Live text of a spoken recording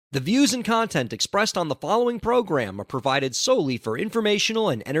The views and content expressed on the following program are provided solely for informational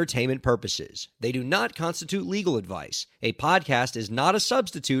and entertainment purposes. They do not constitute legal advice. A podcast is not a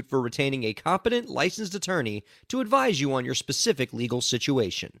substitute for retaining a competent, licensed attorney to advise you on your specific legal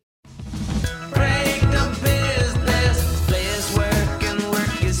situation. Break the business, play is work and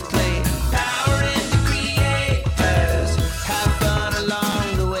work is play. Power into creators, have fun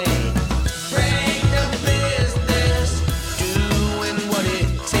along the way. Break the business, doing what it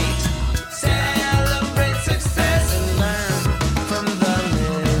takes. Celebrate success and learn from the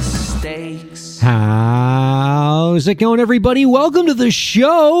mistakes. How's it going, everybody? Welcome to the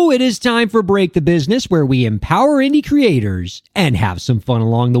show. It is time for Break the Business, where we empower indie creators and have some fun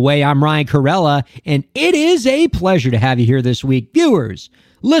along the way. I'm Ryan Carella, and it is a pleasure to have you here this week. Viewers,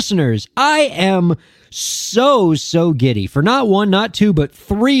 listeners, I am so giddy for not one, not two, but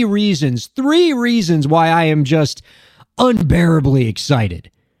three reasons why I am just unbearably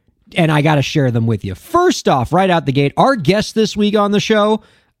excited. And I got to share them with you. First off, right out the gate, our guest this week on the show,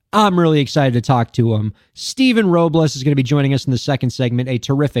 I'm really excited to talk to him. Stephen Robles is going to be joining us in the second segment, a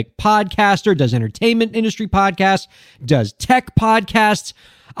terrific podcaster, does entertainment industry podcasts, does tech podcasts.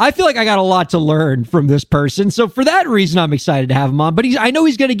 I feel like I got a lot to learn from this person. So for that reason, I'm excited to have him on. But I know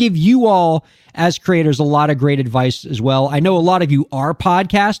he's going to give you all, as creators, a lot of great advice as well. I know a lot of you are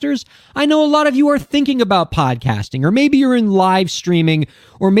podcasters. I know a lot of you are thinking about podcasting, or maybe you're in live streaming,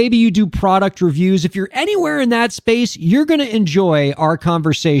 or maybe you do product reviews. If you're anywhere in that space, you're going to enjoy our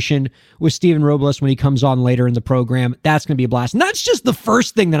conversation with Stephen Robles when he comes on later in the program. That's going to be a blast. And that's just the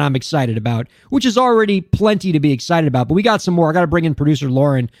first thing that I'm excited about, which is already plenty to be excited about. But we got some more. I got to bring in producer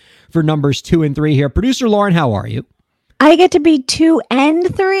Lauren for numbers 2 and 3 here. Producer Lauren, how are you? I get to be 2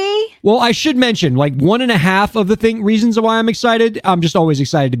 and 3? Well, I should mention, like, 1.5 of the reasons why I'm excited. I'm just always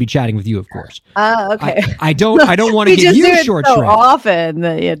excited to be chatting with you, of course. Okay. I don't want to give you a short so shrift. Often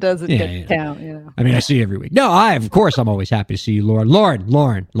that it doesn't count. You know. I mean, I see you every week. No, of course, I'm always happy to see you, Lauren.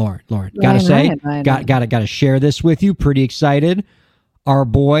 Lauren. Gotta share this with you. Pretty excited. Our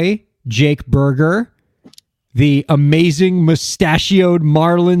boy Jake Berger, the amazing mustachioed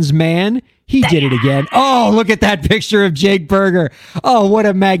Marlins man. He did it again. Oh, look at that picture of Jake Berger. Oh, what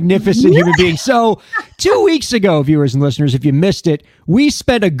a magnificent human being. So 2 weeks ago, viewers and listeners, if you missed it, we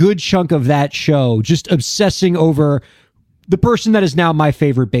spent a good chunk of that show just obsessing over the person that is now my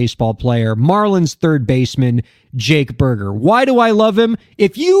favorite baseball player, Marlins third baseman, Jake Berger. Why do I love him?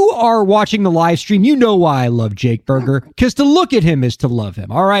 If you are watching the live stream, you know why I love Jake Berger, because to look at him is to love him.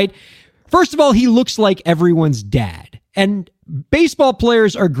 All right. First of all, he looks like everyone's dad. And baseball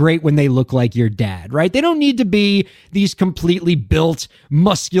players are great when they look like your dad, right? They don't need to be these completely built,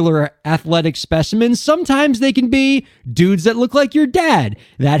 muscular, athletic specimens. Sometimes they can be dudes that look like your dad,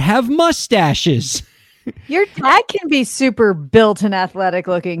 that have mustaches. Your dad can be super built and athletic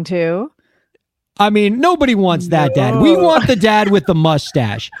looking too. I mean, nobody wants that dad. We want the dad with the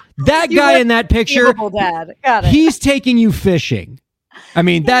mustache. That guy in that picture, dad. Got it. He's taking you fishing. I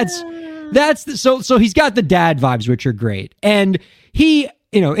mean, so he's got the dad vibes, which are great. And he,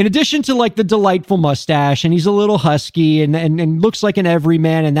 in addition to like the delightful mustache, and he's a little husky and looks like an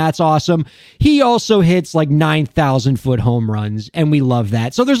everyman, and that's awesome. He also hits like 9,000-foot home runs, and we love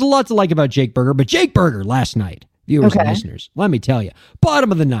that. So there's a lot to like about Jake Berger. But Jake Berger last night, viewers and listeners, let me tell you,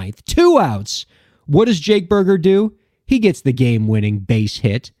 bottom of the ninth, 2 outs. What does Jake Berger do? He gets the game-winning base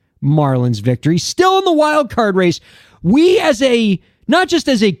hit. Marlins victory. Still in the wild card race. We not just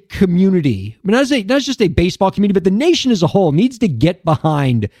as a community, not just a baseball community, but the nation as a whole needs to get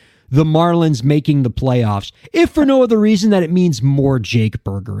behind the Marlins making the playoffs, if for no other reason that it means more Jake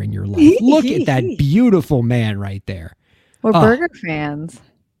Berger in your life. Look at that beautiful man right there. We're Berger fans.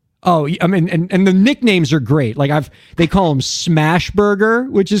 Oh, I mean, and the nicknames are great. Like they call him Smash Burger,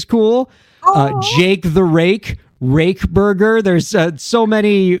 which is cool. Jake the Rake Burger. There's so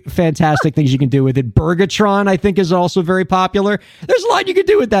many fantastic things you can do with it. Burgatron, I think, is also very popular. There's a lot you can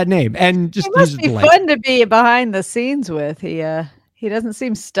do with that name, and just it must be fun to be behind the scenes with. He doesn't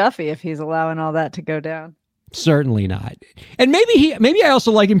seem stuffy if he's allowing all that to go down. Certainly not. And maybe I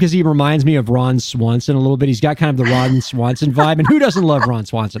also like him because he reminds me of Ron Swanson a little bit. He's got kind of the Ron Swanson vibe, and who doesn't love Ron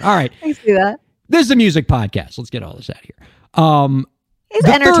Swanson? All right, I see that. This is a music podcast. Let's get all this out of here. He's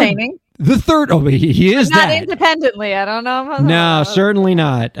entertaining. The third, he is not that. Independently. I don't know. No, certainly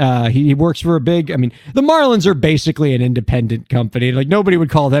not. He works for the Marlins are basically an independent company. Like, nobody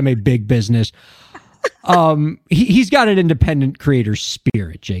would call them a big business. He's got an independent creator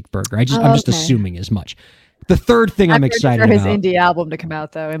spirit, Jake Berger. I'm just assuming as much. The third thing I'm excited about. For his indie album to come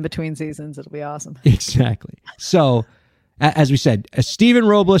out, though, in between seasons, it'll be awesome. Exactly. So, as we said, Stephen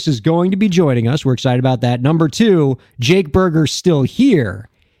Robles is going to be joining us. We're excited about that. Number 2, Jake Berger's still here.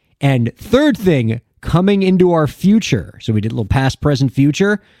 And third thing, coming into our future. So we did a little past, present,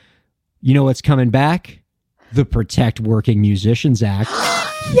 future. You know what's coming back? The Protect Working Musicians Act.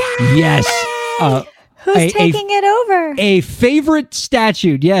 Yes. Who's taking it over? A favorite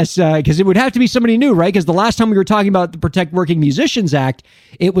statute, yes, because it would have to be somebody new, right? Because the last time we were talking about the Protect Working Musicians Act,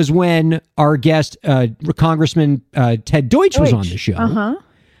 it was when our guest, Congressman Ted Deutsch was on the show. Uh-huh.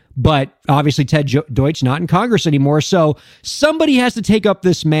 But obviously Ted Deutsch not in Congress anymore. So somebody has to take up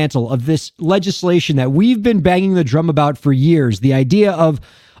this mantle of this legislation that we've been banging the drum about for years. The idea of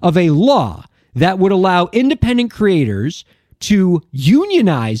a law that would allow independent creators to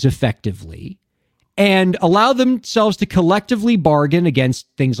unionize effectively and allow themselves to collectively bargain against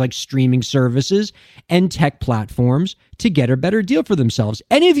things like streaming services and tech platforms to get a better deal for themselves.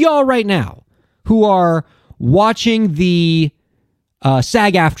 Any of y'all right now who are watching the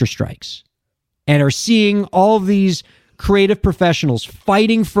SAG-AFTRA strikes and are seeing all of these creative professionals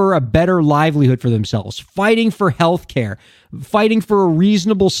fighting for a better livelihood for themselves, fighting for health care, fighting for a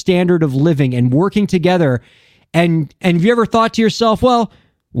reasonable standard of living and working together. And have you ever thought to yourself, well,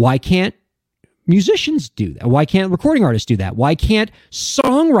 why can't musicians do that? Why can't recording artists do that? Why can't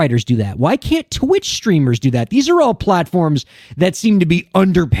songwriters do that? Why can't Twitch streamers do that? These are all platforms that seem to be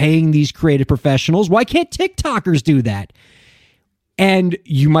underpaying these creative professionals. Why can't TikTokers do that? And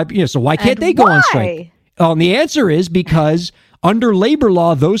you might be, so why can't they go on strike? And the answer is because under labor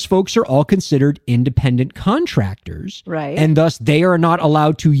law, those folks are all considered independent contractors. Right. And thus they are not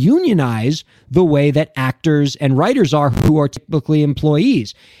allowed to unionize the way that actors and writers are, who are typically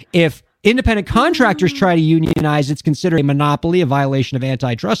employees. If independent contractors try to unionize, it's considered a monopoly, a violation of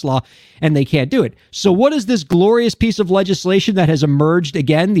antitrust law, and they can't do it. So what does this glorious piece of legislation that has emerged,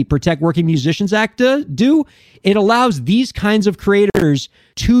 again, the Protect Working Musicians Act, do? It allows these kinds of creators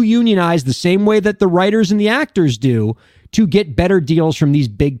to unionize the same way that the writers and the actors do to get better deals from these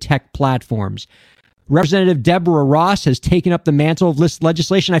big tech platforms. Representative Deborah Ross has taken up the mantle of this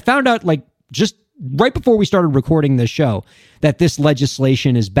legislation. I found out just right before we started recording this show that this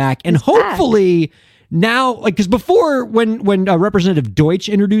legislation is back. And hopefully now, because before when Representative Deutsch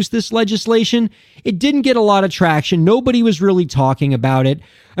introduced this legislation, it didn't get a lot of traction. Nobody was really talking about it.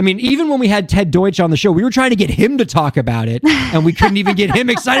 I mean, even when we had Ted Deutsch on the show, we were trying to get him to talk about it, and we couldn't even get him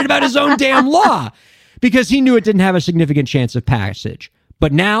excited about his own damn law because he knew it didn't have a significant chance of passage.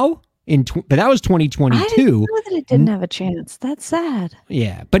 But now, but that was 2022. I didn't know that it didn't have a chance. That's sad.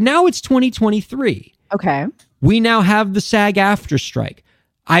 Yeah, but now it's 2023. Okay. We now have the SAG-AFTRA strike.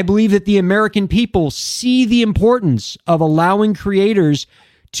 I believe that the American people see the importance of allowing creators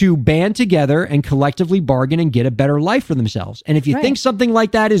to band together and collectively bargain and get a better life for themselves. And if you think something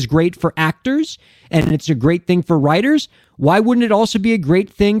like that is great for actors and it's a great thing for writers, why wouldn't it also be a great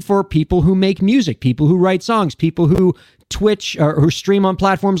thing for people who make music, people who write songs, people who Twitch or who stream on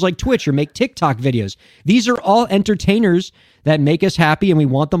platforms like Twitch or make TikTok videos? These are all entertainers that make us happy, and we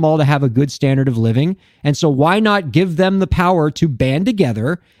want them all to have a good standard of living. And so why not give them the power to band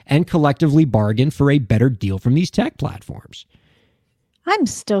together and collectively bargain for a better deal from these tech platforms? I'm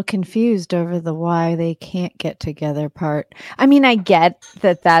still confused over the why they can't get together part. I mean, I get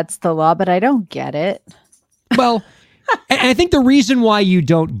that that's the law, but I don't get it. Well, and I think the reason why you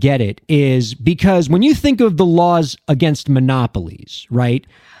don't get it is because when you think of the laws against monopolies, right?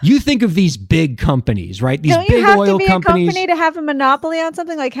 You think of these big companies, right? These big oil companies. Don't you have to be a company to have a monopoly on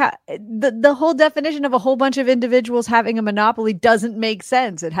something? Like the whole definition of a whole bunch of individuals having a monopoly doesn't make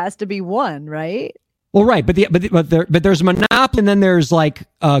sense. It has to be one, right? Well, right, but there's a monopoly, and then there's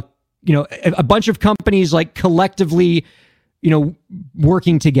a bunch of companies collectively,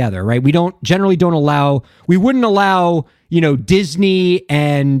 working together, right? We wouldn't allow Disney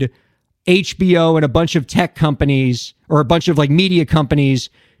and HBO and a bunch of tech companies or a bunch of media companies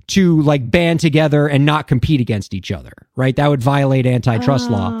to band together and not compete against each other, right? That would violate antitrust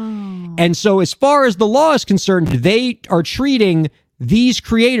law. And so as far as the law is concerned, they are treating these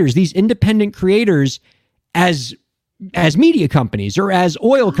creators, these independent creators, as media companies or as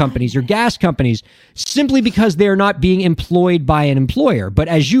oil companies or gas companies, simply because they're not being employed by an employer. But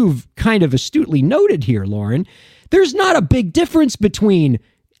as you've kind of astutely noted here, Lauren, there's not a big difference between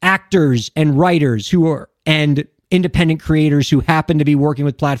actors and writers and independent creators who happen to be working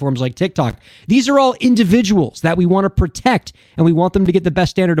with platforms like TikTok. These are all individuals that we want to protect, and we want them to get the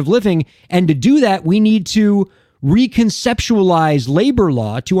best standard of living. And to do that, we need to reconceptualize labor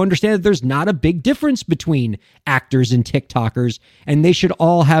law to understand that there's not a big difference between actors and TikTokers, and they should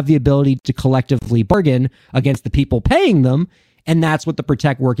all have the ability to collectively bargain against the people paying them. And that's what the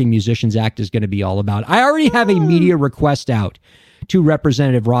Protect Working Musicians Act is going to be all about. I already have a media request out to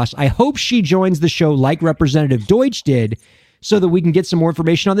Representative Ross. I hope she joins the show like Representative Deutsch did, so that we can get some more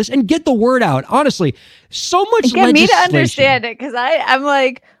information on this and get the word out. Honestly, so much Get me to legislation. understand it, because I'm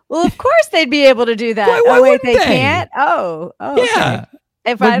like, well, of course they'd be able to do that. Why wait, wouldn't they they? can't? Oh, okay. Yeah.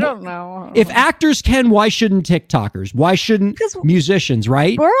 If Like, I don't know. If actors can, why shouldn't TikTokers? Why shouldn't 'Cause musicians,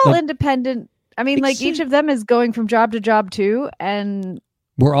 right? We're all Like, independent. I mean, like each of them is going from job to job too. And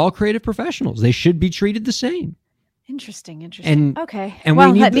we're all creative professionals. They should be treated the same. interesting. And- okay. and we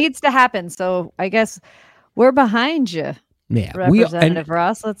well, need that the- needs to happen. So I guess we're behind you, Yeah. Representative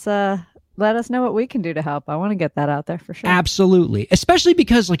Ross. Let's let us know what we can do to help. I want to get that out there for sure. Absolutely. Especially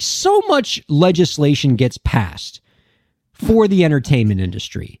because like so much legislation gets passed for the entertainment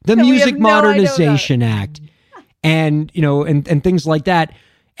industry. The And we have Music no idea about it. Modernization Act and, you know, and things like that.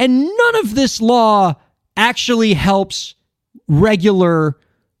 And none of this law actually helps regular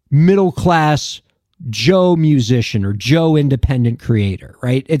middle class Joe musician or Joe independent creator,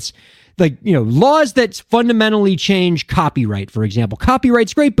 right? It's like, you know, laws that fundamentally change copyright, for example.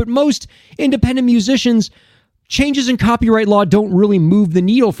 Copyright's great, but most independent musicians, changes in copyright law don't really move the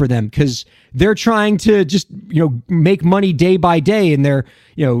needle for them because they're trying to just, you know, make money day by day. And they're,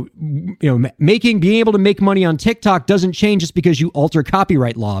 being able to make money on TikTok doesn't change just because you alter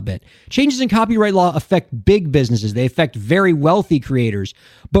copyright law a bit. Changes in copyright law affect big businesses. They affect very wealthy creators.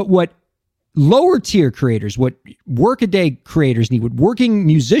 But what lower tier creators, what workaday creators need, what working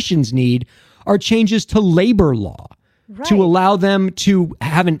musicians need are changes to labor law to allow them to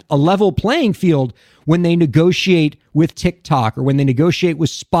have a level playing field when they negotiate with TikTok or when they negotiate with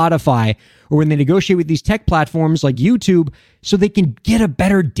Spotify or when they negotiate with these tech platforms like YouTube so they can get a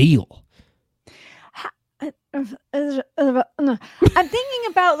better deal. I'm thinking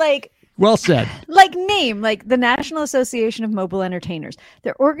about Well said. like the National Association of Mobile Entertainers.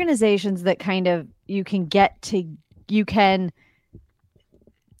 They're organizations that kind of you can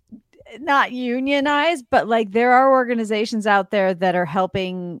not unionize, but like there are organizations out there that are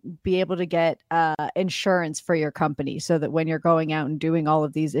helping be able to get insurance for your company so that when you're going out and doing all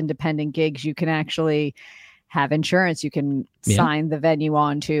of these independent gigs, you can actually have insurance you can sign the venue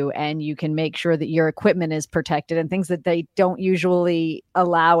onto, and you can make sure that your equipment is protected and things that they don't usually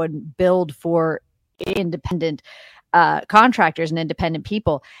allow and build for independent contractors and independent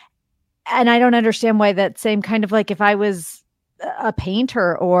people. And I don't understand why that same kind of like if I was a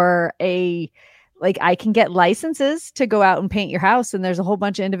painter or I can get licenses to go out and paint your house, and there's a whole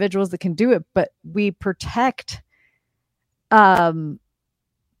bunch of individuals that can do it, but we protect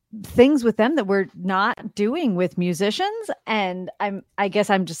things with them that we're not doing with musicians. And I guess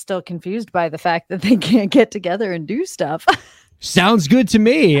I'm just still confused by the fact that they can't get together and do stuff. Sounds good to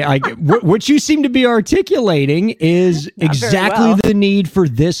me. What you seem to be articulating is exactly the need for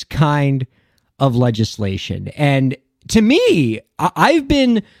this kind of legislation. And to me, I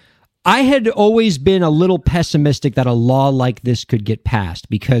had always been a little pessimistic that a law like this could get passed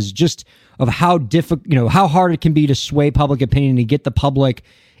because just of how how hard it can be to sway public opinion and get the public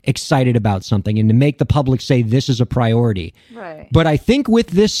excited about something and to make the public say this is a priority. Right. But I think with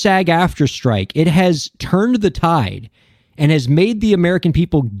this SAG-AFTRA strike, it has turned the tide and has made the American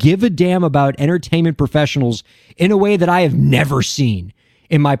people give a damn about entertainment professionals in a way that I have never seen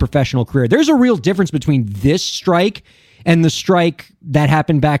in my professional career. There's a real difference between this strike and the strike that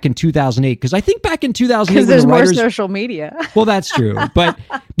happened back in 2008. Because I think back in 2008, because there's more social media. Well, that's true. But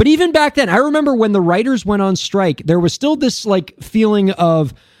even back then, I remember when the writers went on strike, there was still this like feeling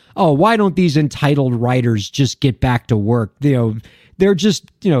of, oh, why don't these entitled writers just get back to work? They're just,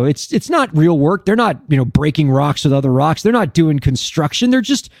 it's not real work. They're not, breaking rocks with other rocks. They're not doing construction. They're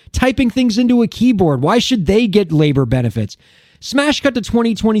just typing things into a keyboard. Why should they get labor benefits? Smash cut to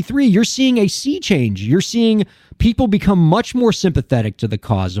 2023, you're seeing a sea change. You're seeing people become much more sympathetic to the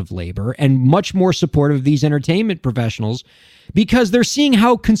cause of labor and much more supportive of these entertainment professionals because they're seeing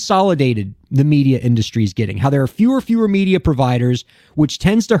how consolidated the media industry is getting, how there are fewer media providers, which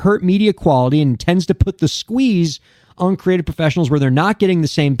tends to hurt media quality and tends to put the squeeze on creative professionals where they're not getting the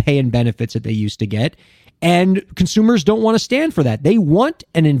same pay and benefits that they used to get. And consumers don't want to stand for that. They want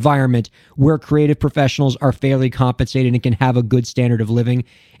an environment where creative professionals are fairly compensated and can have a good standard of living.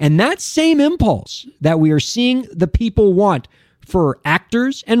 And that same impulse that we are seeing the people want for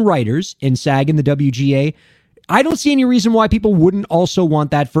actors and writers in SAG and the WGA, I don't see any reason why people wouldn't also want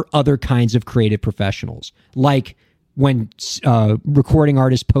that for other kinds of creative professionals, like when recording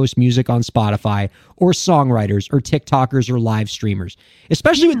artists post music on Spotify, or songwriters or TikTokers or live streamers,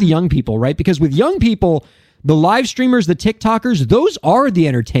 especially with the young people, right? Because with young people, the live streamers, the TikTokers, those are the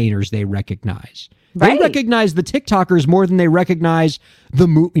entertainers they recognize. They recognize the TikTokers more than they recognize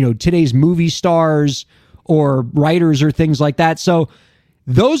today's movie stars or writers or things like that. So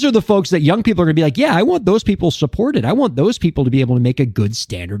those are the folks that young people are going to be like, yeah, I want those people supported. I want those people to be able to make a good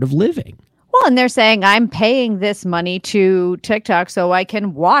standard of living. Well, and they're saying I'm paying this money to TikTok so I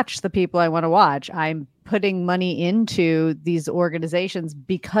can watch the people I want to watch. I'm putting money into these organizations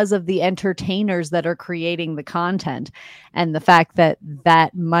because of the entertainers that are creating the content, and the fact that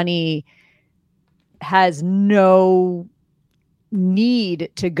that money has no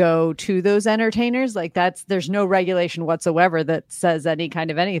need to go to those entertainers. Like there's no regulation whatsoever that says any kind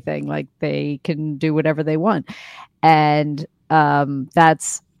of anything. Like they can do whatever they want. And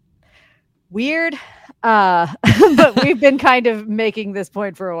that's weird. But we've been kind of making this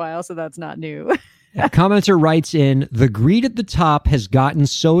point for a while, so that's not new. A commenter writes in, the greed at the top has gotten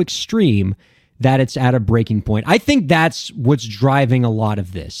so extreme that it's at a breaking point. I think that's what's driving a lot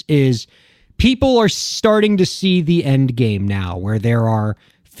of this is people are starting to see the end game now, where there are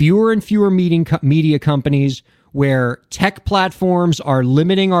fewer and fewer media companies, where tech platforms are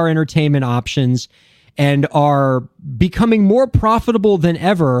limiting our entertainment options and are becoming more profitable than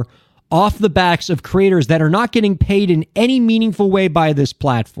ever off the backs of creators that are not getting paid in any meaningful way by this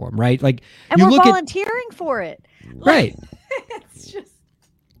platform, right? Like, and you we're look volunteering for it. Right. It's just,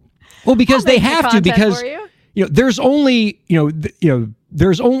 well, because they have to, content because for you. there's only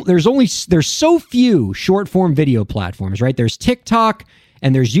there's so few short form video platforms, right? There's TikTok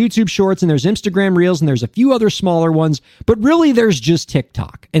and there's YouTube Shorts and there's Instagram Reels and there's a few other smaller ones, but really there's just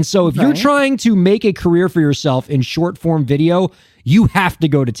TikTok. And so if you're trying to make a career for yourself in short form video, you have to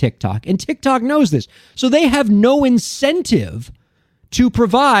go to TikTok, and TikTok knows this. So they have no incentive to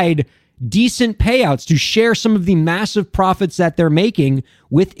provide decent payouts to share some of the massive profits that they're making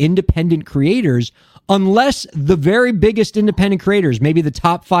with independent creators, unless the very biggest independent creators, maybe the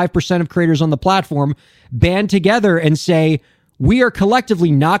top 5% of creators on the platform, band together and say, we are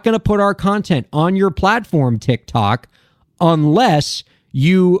collectively not going to put our content on your platform, TikTok, unless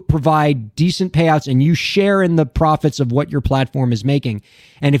you provide decent payouts and you share in the profits of what your platform is making.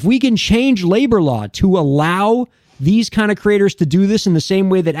 And if we can change labor law to allow these kind of creators to do this in the same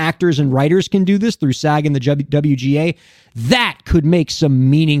way that actors and writers can do this through SAG and the WGA, that could make some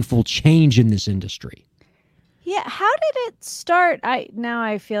meaningful change in this industry. Yeah, how did it start?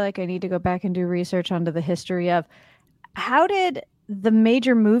 I feel like I need to go back and do research onto the history of how did the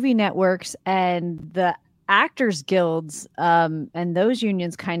major movie networks and the actors guilds and those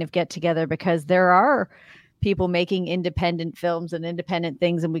unions kind of get together, because there are people making independent films and independent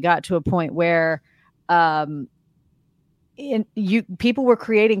things, and we got to a point where people were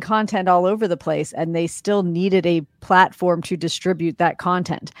creating content all over the place, and they still needed a platform to distribute that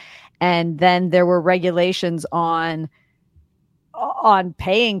content. And then there were regulations on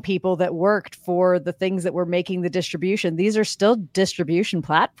paying people that worked for the things that were making the distribution. These are still distribution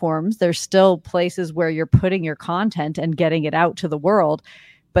platforms. There's still places where you're putting your content and getting it out to the world,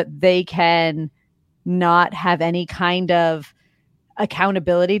 but they can not have any kind of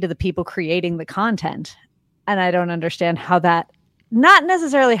accountability to the people creating the content. And I don't understand how that, not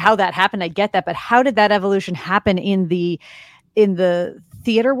necessarily how that happened. I get that, but how did that evolution happen in the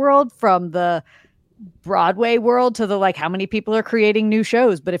theater world, from the Broadway world to the, like, how many people are creating new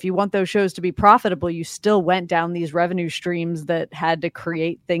shows? But if you want those shows to be profitable, you still went down these revenue streams that had to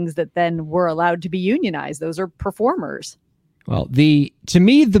create things that then were allowed to be unionized. Those are performers. Well, to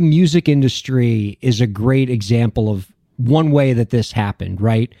me, the music industry is a great example of one way that this happened,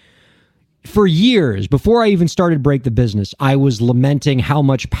 right? For years, before I even started Break the Business, I was lamenting how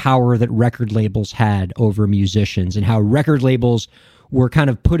much power that record labels had over musicians, and how record labels were kind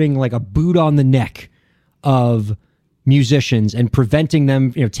of putting like a boot on the neck of musicians and preventing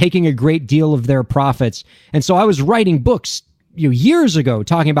them, taking a great deal of their profits. And so I was writing books, years ago,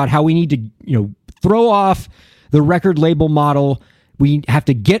 talking about how we need to, throw off the record label model. We have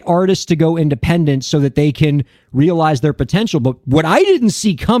to get artists to go independent so that they can realize their potential. But what I didn't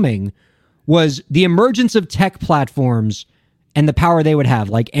see coming was the emergence of tech platforms and the power they would have,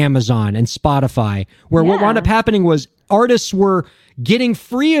 like Amazon and Spotify, where what wound up happening was artists were getting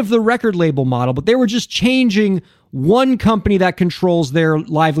free of the record label model, but they were just changing one company that controls their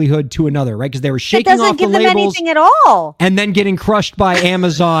livelihood to another, right? Because they were shaking off the labels. It doesn't give them anything at all. And then getting crushed by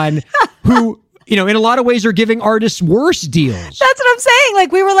Amazon, who, in a lot of ways are giving artists worse deals. That's what I'm saying.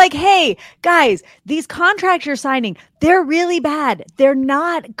 Like, we were like, hey, guys, these contracts you're signing, they're really bad. They're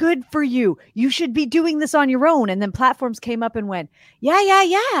not good for you. You should be doing this on your own. And then platforms came up and went,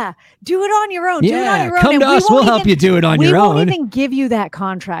 yeah. Do it on your own. Do it on your own. Come to us. We'll help you do it on your own. We won't even give you that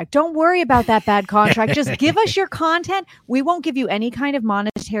contract. Don't worry about that bad contract. Just give us your content. We won't give you any kind of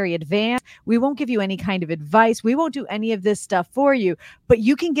monetary advance. We won't give you any kind of advice. We won't do any of this stuff for you. But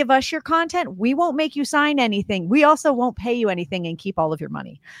you can give us your content. We won't make you sign anything. We also won't pay you anything and keep all of your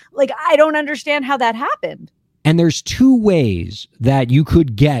money. Like, I don't understand how that happened. And there's two ways that you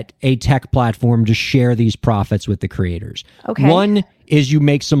could get a tech platform to share these profits with the creators. Okay. One is you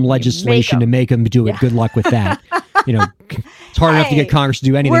make some legislation to make them do it. Good luck with that. It's hard enough to get Congress to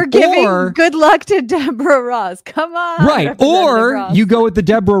do anything. We're giving good luck to Deborah Ross. Come on. Right. Or Ross. you go with the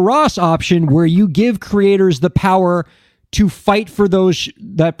Deborah Ross option where you give creators the power to fight for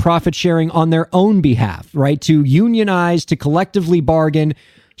that profit sharing on their own behalf, right? To unionize, to collectively bargain,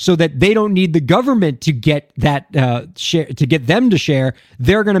 so that they don't need the government to get that share, to get them to share.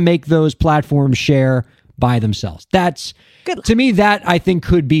 They're going to make those platforms share by themselves. That's to me, that I think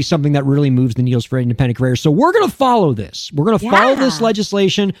could be something that really moves the needles for independent creators. So we're going to follow this. We're going to follow this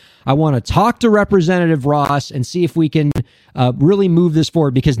legislation. I want to talk to Representative Ross and see if we can really move this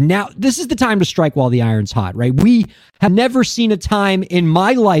forward, because now this is the time to strike while the iron's hot, right? We have never seen a time in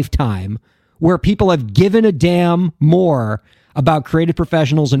my lifetime where people have given a damn more about creative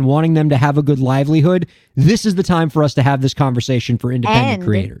professionals and wanting them to have a good livelihood. This is the time for us to have this conversation for independent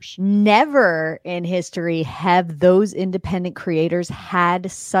creators. Never in history have those independent creators had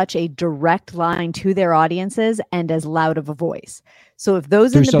such a direct line to their audiences and as loud of a voice. So if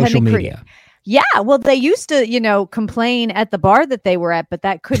those through independent social media. Yeah, well, they used to, complain at the bar that they were at, but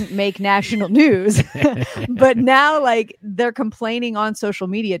that couldn't make national news. But now, like, they're complaining on social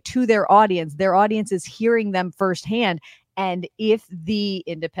media to their audience. Their audience is hearing them firsthand. And if the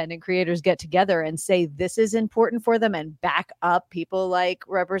independent creators get together and say this is important for them and back up people like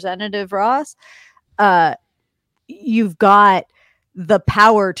Representative Ross, you've got the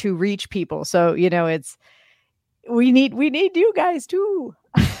power to reach people. So, we need you guys too.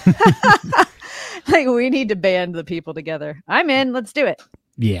 Like, we need to band the people together. I'm in. Let's do it.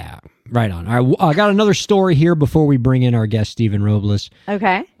 Yeah, right on. All right, I got another story here before we bring in our guest, Stephen Robles.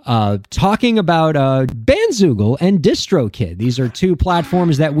 Okay. Talking about Bandzoogle and DistroKid. These are two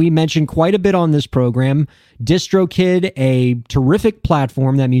platforms that we mentioned quite a bit on this program. DistroKid, a terrific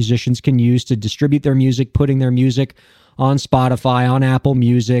platform that musicians can use to distribute their music, putting their music on Spotify, on Apple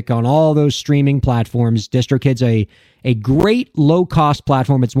Music, on all those streaming platforms. DistroKid's a great low-cost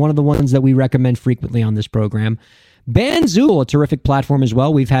platform. It's one of the ones that we recommend frequently on this program. Bandzoogle, a terrific platform as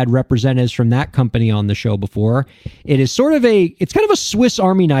well. We've had representatives from that company on the show before. It is it's kind of a Swiss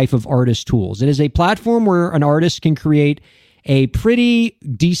Army knife of artist tools. It is a platform where an artist can create a pretty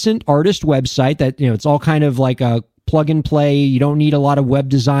decent artist website that, it's all kind of like a plug and play. You don't need a lot of web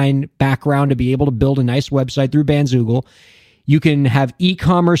design background to be able to build a nice website through Bandzoogle. You can have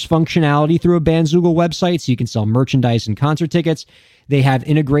e-commerce functionality through a Bandzoogle website, so you can sell merchandise and concert tickets. They have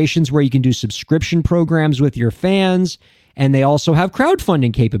integrations where you can do subscription programs with your fans, and they also have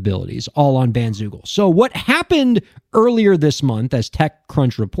crowdfunding capabilities, all on Bandzoogle. So what happened earlier this month, as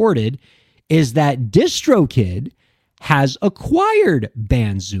TechCrunch reported, is that DistroKid has acquired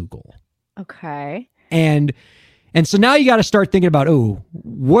Bandzoogle. Okay. And so now you got to start thinking about,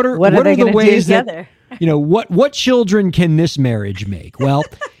 what are the ways that, what children can this marriage make? Well,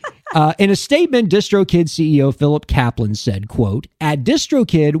 in a statement, DistroKid CEO Philip Kaplan said, quote, "At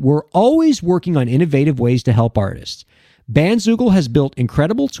DistroKid, we're always working on innovative ways to help artists. Bandzoogle has built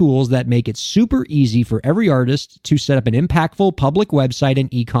incredible tools that make it super easy for every artist to set up an impactful public website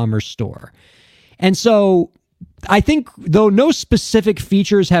and e-commerce store." And so I think, though no specific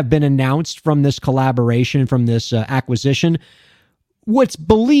features have been announced from this collaboration, from this acquisition, what's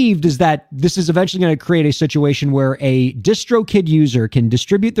believed is that this is eventually going to create a situation where a DistroKid user can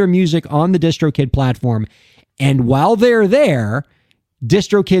distribute their music on the DistroKid platform. And while they're there,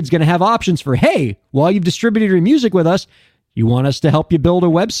 DistroKid's going to have options for, hey, while you've distributed your music with us, you want us to help you build a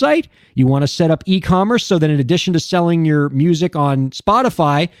website? You want to set up e-commerce so that in addition to selling your music on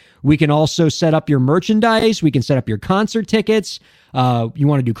Spotify, we can also set up your merchandise. We can set up your concert tickets. You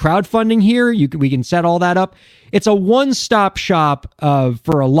want to do crowdfunding here? We can set all that up. It's a one-stop shop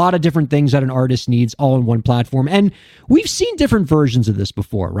for a lot of different things that an artist needs, all in one platform. And we've seen different versions of this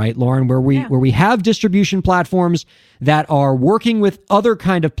before, right, Lauren? Where we have distribution platforms that are working with other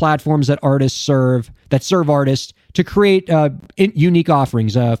kind of platforms that serve artists to create unique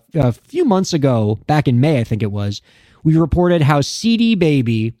offerings. A few months ago, back in May, I think it was, we reported how CD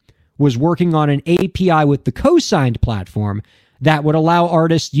Baby was working on an API with the Co-Signed platform that would allow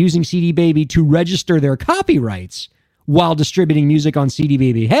artists using CD Baby to register their copyrights while distributing music on CD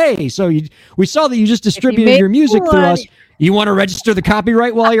Baby. Hey, so we saw that you just distributed your music through us. You want to register the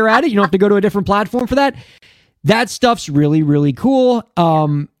copyright while you're at it? You don't have to go to a different platform for that. That stuff's really, really cool.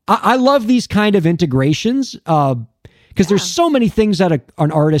 I love these kind of integrations because there's so many things that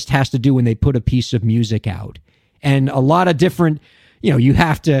an artist has to do when they put a piece of music out, and a lot of different you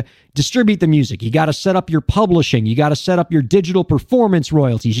have to distribute the music. You got to set up your publishing. You got to set up your digital performance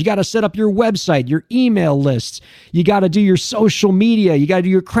royalties. You got to set up your website, your email lists. You got to do your social media. You got to do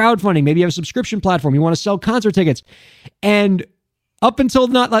your crowdfunding. Maybe you have a subscription platform. You want to sell concert tickets. And up until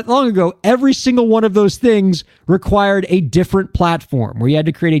not that long ago, every single one of those things required a different platform where you had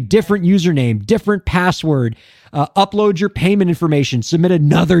to create a different username, different password, upload your payment information, submit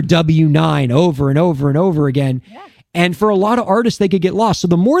another W-9 over and over and over again. Yeah. And for a lot of artists, they could get lost. So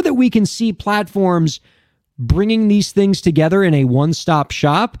the more that we can see platforms bringing these things together in a one-stop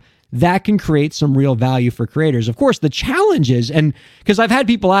shop, that can create some real value for creators. Of course, the challenge is, and because I've had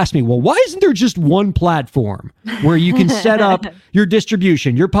people ask me, well, why isn't there just one platform where you can set up your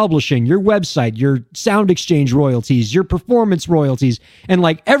distribution, your publishing, your website, your sound exchange royalties, your performance royalties, and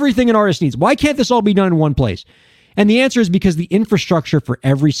like everything an artist needs? Why can't this all be done in one place? And the answer is because the infrastructure for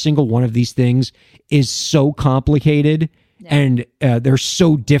every single one of these things is so complicated, and they're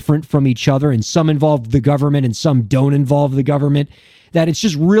so different from each other, and some involve the government and some don't involve the government, that it's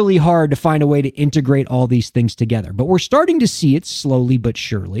just really hard to find a way to integrate all these things together. But we're starting to see it slowly but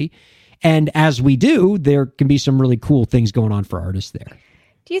surely. And as we do, there can be some really cool things going on for artists there.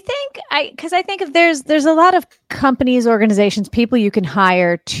 Do you think, because I think if there's a lot of companies, organizations, people you can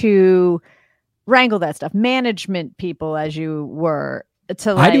hire to wrangle that stuff, management people, as you were,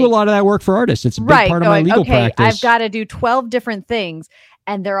 to like, I do a lot of that work for artists. It's a big part of my legal practice. I've got to do 12 different things,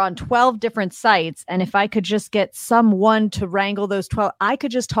 and they're on 12 different sites. And if I could just get someone to wrangle those 12, I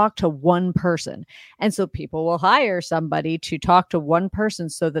could just talk to one person. And so people will hire somebody to talk to one person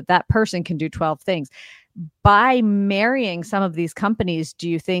so that that person can do 12 things. By marrying some of these companies, do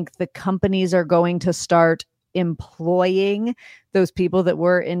you think the companies are going to start employing those people that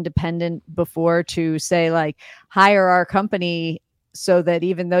were independent before to say, like, hire our company so that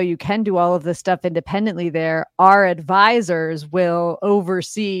even though you can do all of this stuff independently there, our advisors will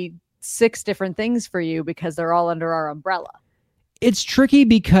oversee 6 different things for you because they're all under our umbrella? It's tricky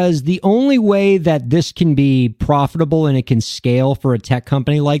because the only way that this can be profitable and it can scale for a tech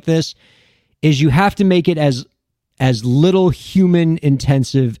company like this is you have to make it as little human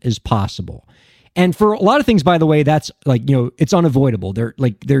intensive as possible. And for a lot of things, by the way, that's like, it's unavoidable.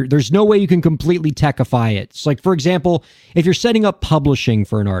 There's no way you can completely techify it. It's like, for example, if you're setting up publishing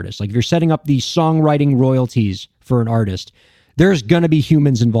for an artist, like if you're setting up the songwriting royalties for an artist, there's going to be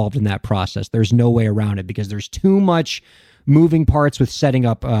humans involved in that process. There's no way around it because there's too much moving parts with setting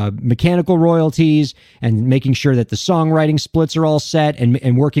up mechanical royalties and making sure that the songwriting splits are all set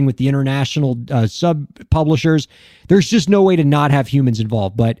and working with the international sub-publishers. There's just no way to not have humans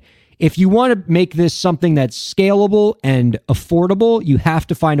involved. But if you want to make this something that's scalable and affordable, you have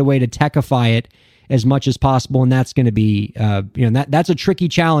to find a way to techify it as much as possible, and that's going to be, that's a tricky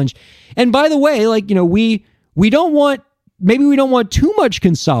challenge. And by the way, like, we don't want too much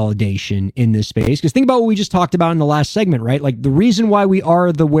consolidation in this space, because think about what we just talked about in the last segment, right? Like the reason why we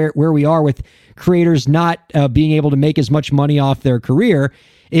are where we are with creators not being able to make as much money off their career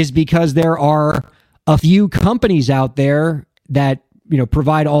is because there are a few companies out there that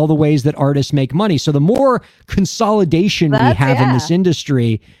provide all the ways that artists make money. So the more consolidation we have in this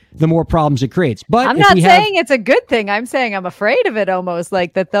industry, the more problems it creates. But I'm not saying it's a good thing. I'm saying I'm afraid of it, almost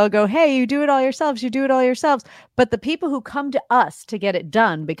like that they'll go, hey, you do it all yourselves. You do it all yourselves. But the people who come to us to get it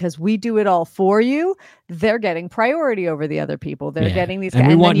done because we do it all for you, they're getting priority over the other people. They're getting these. And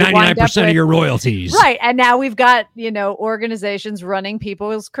we want 99% of your royalties. Right. And now we've got, organizations running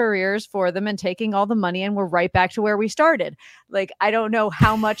people's careers for them and taking all the money. And we're right back to where we started. Like, I don't know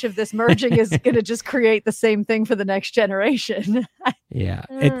how much of this merging is going to just create the same thing for the next generation. Yeah.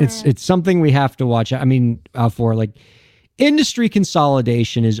 It's something we have to watch. I mean, for like industry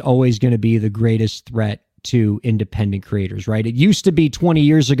consolidation is always going to be the greatest threat to independent creators, right? It used to be 20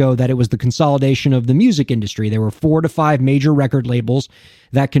 years ago that it was the consolidation of the music industry. There were 4 to 5 major record labels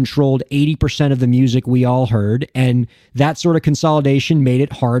that controlled 80% of the music we all heard. And that sort of consolidation made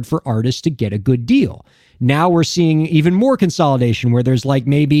it hard for artists to get a good deal. Now we're seeing even more consolidation where there's like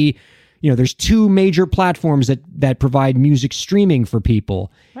maybe, there's 2 major platforms that provide music streaming for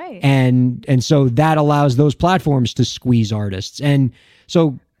people. Right. And so that allows those platforms to squeeze artists. And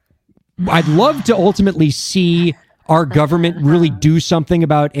so I'd love to ultimately see our government really do something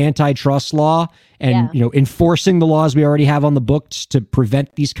about antitrust law and, enforcing the laws we already have on the books to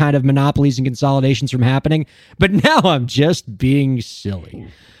prevent these kind of monopolies and consolidations from happening. But now I'm just being silly.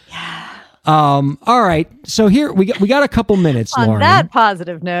 Yeah. All right. So here we got a couple minutes, on Lauren. that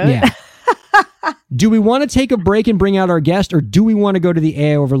positive note. Yeah. Do we want to take a break and bring out our guest, or do we want to go to the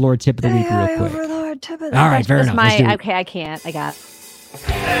AI Overlord tip of the week real quick? Overlord tip of the All right, fair enough. Let's do it. Okay, I can't. I got.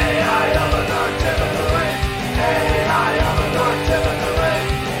 AI Overlord tip of the week. AI Overlord tip of the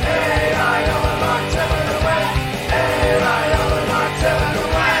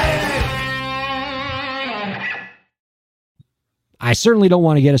I certainly don't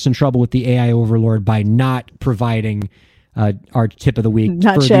want to get us in trouble with the AI overlord by not providing our tip of the week.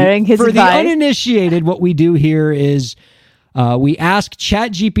 Not sharing his advice. For the uninitiated, what we do here is we ask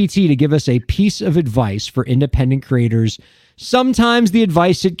ChatGPT to give us a piece of advice for independent creators. Sometimes the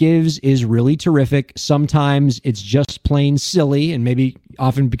advice it gives is really terrific. Sometimes it's just plain silly, and maybe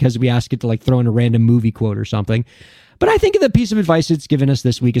often because we ask it to like throw in a random movie quote or something. But I think the piece of advice it's given us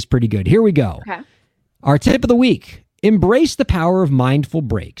this week is pretty good. Here we go. Okay. Our tip of the week: embrace the power of mindful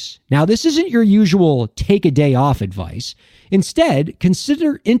breaks. Now, this isn't your usual take a day off advice. Instead,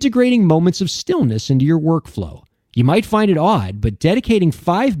 consider integrating moments of stillness into your workflow. You might find it odd, but dedicating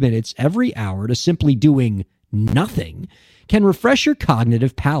 5 minutes every hour to simply doing nothing can refresh your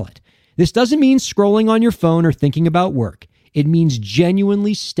cognitive palate. This doesn't mean scrolling on your phone or thinking about work. It means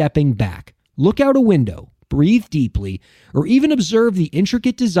genuinely stepping back. Look out a window, breathe deeply, or even observe the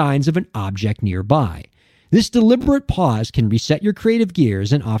intricate designs of an object nearby. This deliberate pause can reset your creative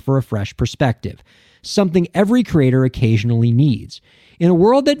gears and offer a fresh perspective, something every creator occasionally needs. In a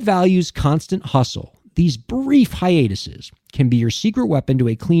world that values constant hustle, these brief hiatuses can be your secret weapon to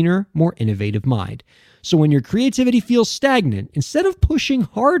a cleaner, more innovative mind. So when your creativity feels stagnant, instead of pushing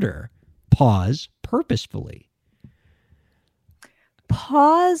harder, pause purposefully.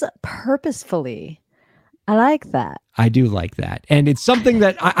 Pause purposefully. I like that. I do like that. And it's something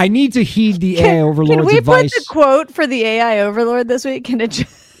that I need to heed the AI overlord's Can we advice. put the quote for the AI overlord this week? Can it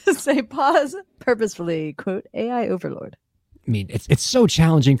just say pause purposefully, quote, AI overlord? I mean, it's so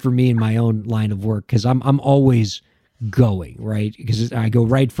challenging for me in my own line of work because I'm always going, right? Because I go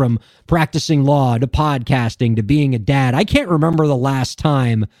right from practicing law to podcasting to being a dad. I can't remember the last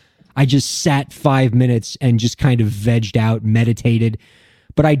time I just sat 5 minutes and just kind of vegged out, meditated.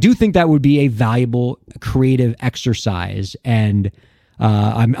 But I do think that would be a valuable creative exercise. And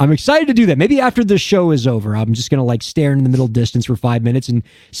I'm excited to do that. Maybe after the show is over, I'm just going to like stare in the middle distance for 5 minutes and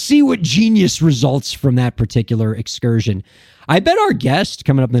see what genius results from that particular excursion. I bet our guest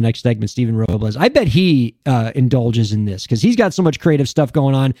coming up in the next segment, Stephen Robles, I bet he indulges in this because he's got so much creative stuff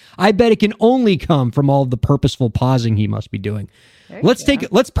going on. I bet it can only come from all the purposeful pausing he must be doing.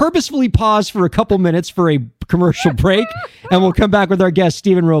 Let's purposefully pause for a couple minutes for a commercial break, and we'll come back with our guest,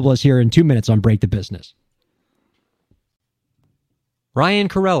 Stephen Robles, here in 2 minutes on Break the Business. Ryan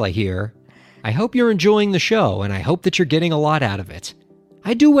Corella here. I hope you're enjoying the show, and I hope that you're getting a lot out of it.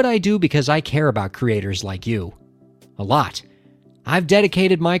 I do what I do because I care about creators like you. A lot. I've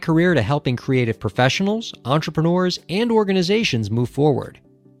dedicated my career to helping creative professionals, entrepreneurs, and organizations move forward.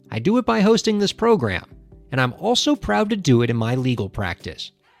 I do it by hosting this program, and I'm also proud to do it in my legal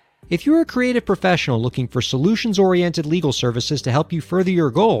practice. If you're a creative professional looking for solutions-oriented legal services to help you further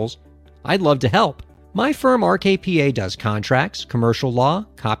your goals, I'd love to help. My firm RKPA does contracts, commercial law,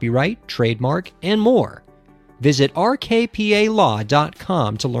 copyright, trademark, and more. Visit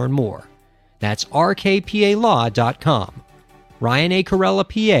rkpalaw.com to learn more. That's rkpalaw.com. Ryan A.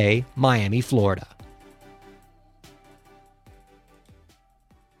 Corella, PA, Miami, Florida.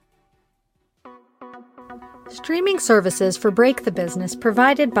 Streaming services for Break the Business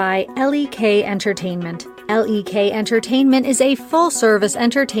provided by LEK Entertainment. LEK Entertainment is a full-service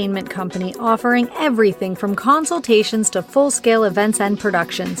entertainment company offering everything from consultations to full-scale events and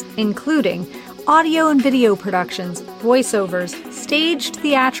productions, including audio and video productions, voiceovers, staged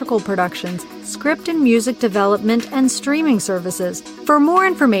theatrical productions, script and music development, and streaming services. For more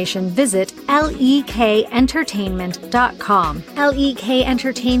information, visit lekentertainment.com. LEK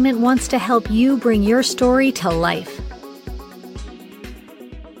Entertainment wants to help you bring your story to life.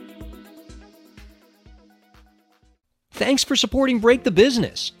 Thanks for supporting Break the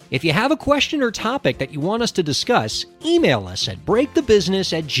Business. If you have a question or topic that you want us to discuss, email us at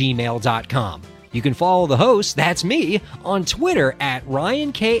breakthebusiness@gmail.com. You can follow the host, that's me, on Twitter at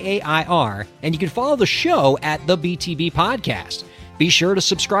RyanKAIR, and you can follow the show at the BTB Podcast. Be sure to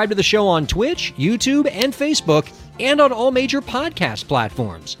subscribe to the show on Twitch, YouTube, and Facebook, and on all major podcast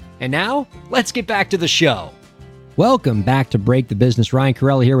platforms. And now, let's get back to the show. Welcome back to Break the Business. Ryan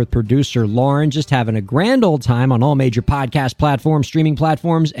Corella here with producer Lauren, just having a grand old time on all major podcast platforms, streaming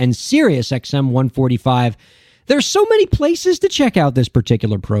platforms, and Sirius XM 145. There's so many places to check out this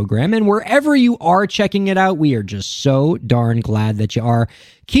particular program, and wherever you are checking it out, we are just so darn glad that you are.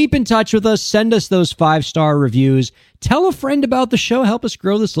 Keep in touch with us. Send us those 5-star reviews. Tell a friend about the show. Help us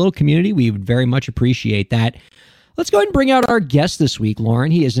grow this little community. We would very much appreciate that. Let's go ahead and bring out our guest this week,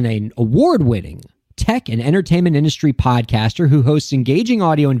 Lauren. He is an award-winning tech and entertainment industry podcaster who hosts engaging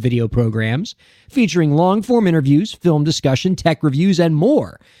audio and video programs featuring long-form interviews, film discussion, tech reviews, and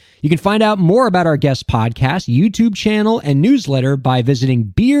more. You can find out more about our guest podcast, YouTube channel, and newsletter by visiting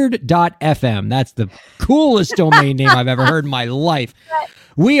beard.fm. That's the coolest domain name I've ever heard in my life.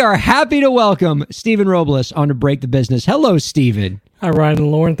 We are happy to welcome Stephen Robles on to Break the Business. Hello, Stephen. Hi, Ryan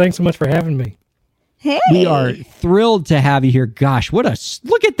and Lauren. Thanks so much for having me. Hey. We are thrilled to have you here. Gosh, look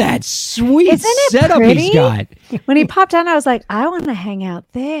at that sweet Isn't it setup pretty? he's got. When he popped on, I was like, I want to hang out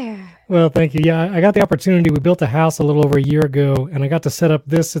there. Well, thank you. Yeah, I got the opportunity. We built a house a little over a year ago, and I got to set up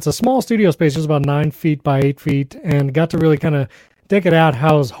this. It's a small studio space, just about 9 feet by 8 feet, and got to really kind of deck it out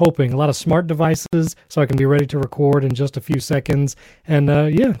how I was hoping. A lot of smart devices, so I can be ready to record in just a few seconds. And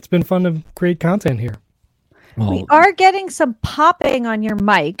yeah, it's been fun to create content here. We are getting some popping on your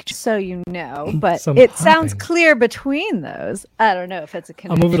mic, just so you know, but Some it sounds popping. clear between those. I don't know if it's a I'll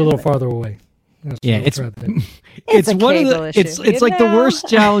connection. move it a little but- farther away. That's Yeah, what it's I'll try that. It's a one of cable the issue, it's you like the know? worst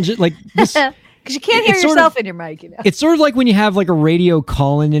challenge. Like this, Because you can't hear It's sort yourself of- in your mic, you know. it's sort of like when you have like a radio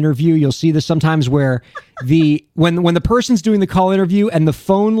call-in interview. You'll see this sometimes where when the person's doing the call interview and the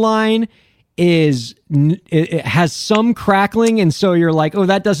phone line it has some crackling, and so you're like, oh,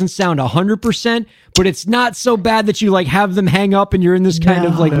 that doesn't sound 100%, but it's not so bad that you like have them hang up and you're in this kind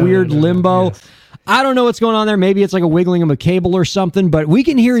of like weird limbo. yes. I don't know what's going on there. Maybe it's like a wiggling of a cable or something, but we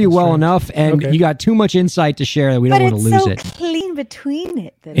can hear you well strange. enough, and Okay. you got too much insight to share that we But don't want to it's lose so it. clean between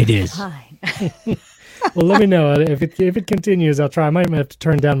it that It it's is. fine. Well, let me know if it continues. I'll try. I might have to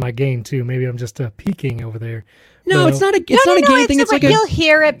turn down my gain too. Maybe I'm just peaking over there. No, So- it's not a gain thing. It's like you'll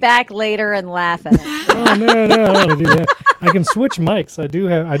hear it back later and laugh at it. Oh no, I don't want to do that. I can switch mics. I do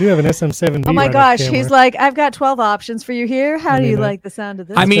have an SM7B. Oh my right off gosh, camera. he's like, I've got 12 options for you here. How do you mean, like the sound of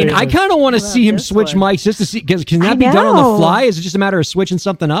this? I mean, tell you I this. kind of want to What see him about this switch one? mics just to see, because can I that be done on know. the fly? Is it just a matter of switching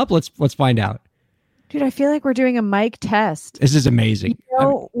something up? Let's find out. Dude, I feel like we're doing a mic test. This is amazing.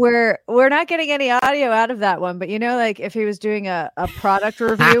 No, we're not getting any audio out of that one, but you know, like if he was doing a product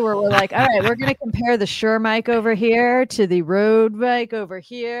review where we're like, all right, we're going to compare the Shure mic over here to the Rode mic over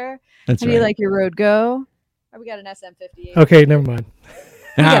here. That's How right. do you like your Rode Go? Oh, we got an SM58. Okay, never mind.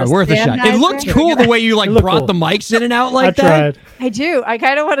 got a Worth a shot. It Sennheiser. looked cool the way you like It looked brought cool. the mics in and out I like that. tried. I do. I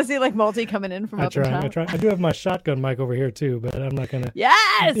kind of want to see like multi coming in from I up and tried. top. I do have my shotgun mic over here too, but I'm not gonna.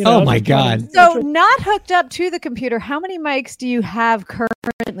 Yes. you know, Oh I'm my just trying God. to- So not hooked up to the computer. How many mics do you have currently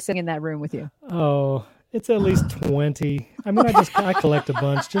sitting in that room with you? Oh, it's at least 20. I mean, I collect a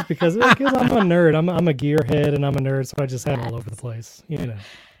bunch just because I'm a nerd. I'm a gearhead and I'm a nerd, so I just have all over the place. You know.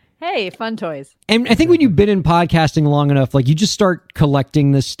 Hey, fun toys. And I think when you've been in podcasting long enough, like you just start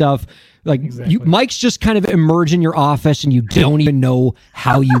collecting this stuff. Like Exactly. mics just kind of emerge in your office, and you don't even know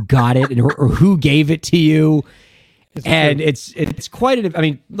how you got it or who gave it to you. And true. it's quite I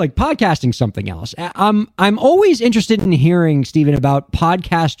mean, like podcasting something else. I'm always interested in hearing, Stephen, about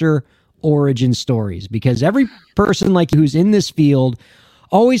podcaster origin stories, because every person like who's in this field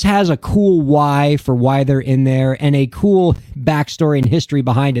always has a cool why for why they're in there and a cool backstory and history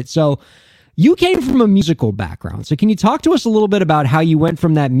behind it. So you came from a musical background. So can you talk to us a little bit about how you went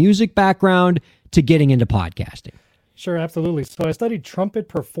from that music background to getting into podcasting? Sure, absolutely. So I studied trumpet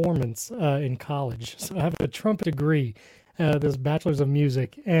performance in college. So I have a trumpet degree, this bachelor's of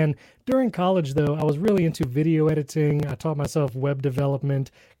music. And during college, though, I was really into video editing. I taught myself web development,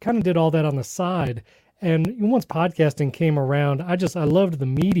 kind of did all that on the side. And once podcasting came around, I loved the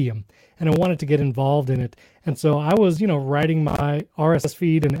medium and I wanted to get involved in it. And so I was, writing my RSS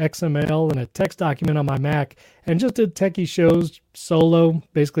feed in XML and a text document on my Mac and just did techie shows solo,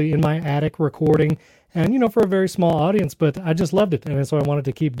 basically in my attic recording. And, for a very small audience, but I just loved it. And so I wanted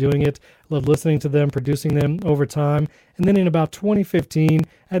to keep doing it, loved listening to them, producing them over time. And then in about 2015,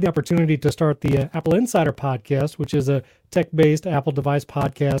 I had the opportunity to start the Apple Insider podcast, which is a tech-based Apple device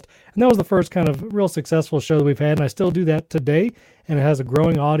podcast. And that was the first kind of real successful show that we've had. And I still do that today. And it has a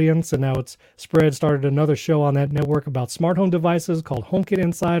growing audience. And now it's started another show on that network about smart home devices called HomeKit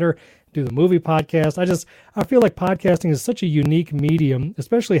Insider. Do the movie podcast. I feel like podcasting is such a unique medium,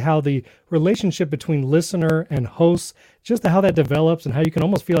 especially how the relationship between listener and host, just how that develops and how you can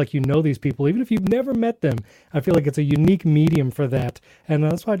almost feel like you know these people, even if you've never met them. I feel like it's a unique medium for that. And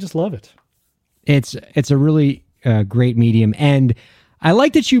that's why I just love it. It's a really great medium. And I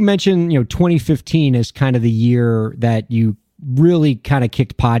like that you mentioned, 2015 as kind of the year that you really kind of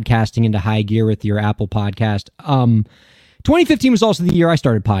kicked podcasting into high gear with your Apple podcast. 2015 was also the year I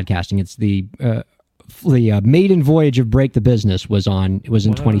started podcasting. It's the maiden voyage of Break the Business was in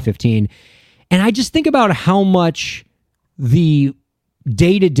 2015. And I just think about how much the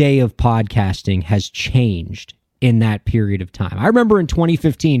day-to-day of podcasting has changed in that period of time. I remember in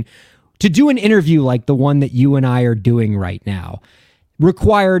 2015, to do an interview like the one that you and I are doing right now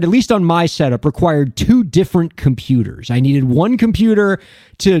required, at least on my setup, required 2 different computers. I needed one computer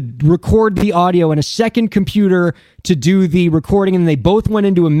to record the audio and a second computer to do the recording, and they both went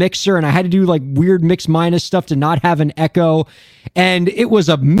into a mixer, and I had to do like weird mix minus stuff to not have an echo, and it was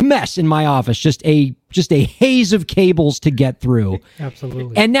a mess in my office, just a haze of cables to get through.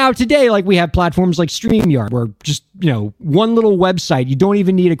 Absolutely. And now today, like, we have platforms like StreamYard where just, one little website, you don't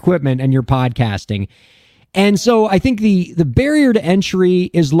even need equipment and you're podcasting. And so I think the barrier to entry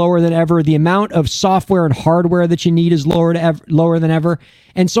is lower than ever. The amount of software and hardware that you need is lower than ever.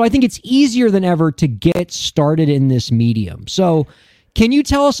 And so I think it's easier than ever to get started in this medium. So can you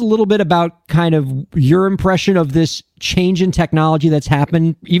tell us a little bit about kind of your impression of this change in technology that's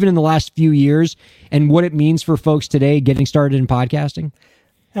happened even in the last few years and what it means for folks today getting started in podcasting?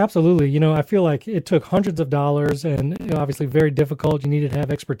 Absolutely. I feel like it took hundreds of dollars and obviously very difficult. You needed to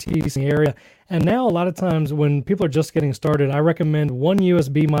have expertise in the area. And now a lot of times when people are just getting started, I recommend one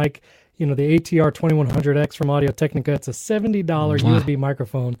USB mic, the ATR 2100X from Audio-Technica. It's a $70 USB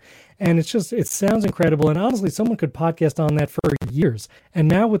microphone. And it sounds incredible. And honestly, someone could podcast on that for years. And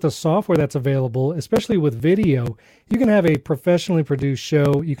now with the software that's available, especially with video, you can have a professionally produced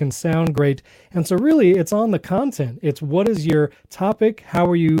show. You can sound great. And so really, it's on the content. It's what is your topic? How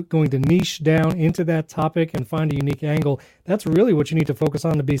are you going to niche down into that topic and find a unique angle? That's really what you need to focus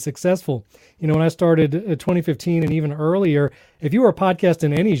on to be successful. When I started 2015 and even earlier, if you were a podcast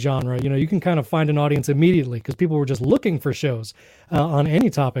in any genre, you can kind of find an audience immediately because people were just looking for shows on any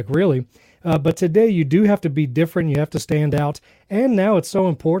topic, really. But today you do have to be different. You have to stand out. And now it's so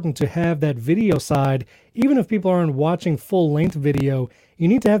important to have that video side. Even if people aren't watching full-length video, you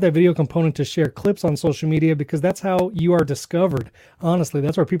need to have that video component to share clips on social media because that's how you are discovered. Honestly,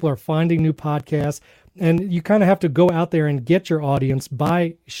 that's where people are finding new podcasts. And you kind of have to go out there and get your audience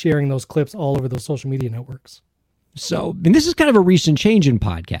by sharing those clips all over those social media networks. So, and this is kind of a recent change in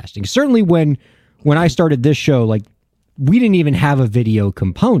podcasting. Certainly when I started this show, like, we didn't even have a video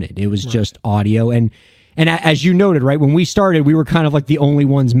component. It was just audio. And as you noted, right, when we started, we were kind of like the only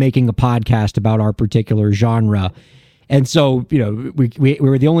ones making a podcast about our particular genre. And so, we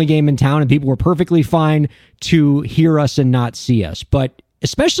were the only game in town and people were perfectly fine to hear us and not see us. But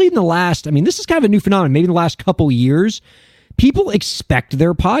especially in the last, this is kind of a new phenomenon, maybe in the last couple years, people expect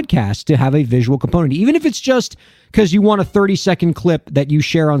their podcast to have a visual component, even if it's just because you want a 30-second clip that you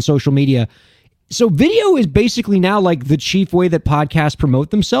share on social media. So video is basically now like the chief way that podcasts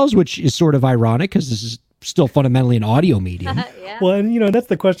promote themselves, which is sort of ironic because this is still fundamentally an audio medium. Yeah. Well, and that's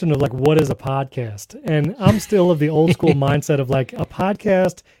the question of like, what is a podcast? And I'm still of the old school mindset of like, a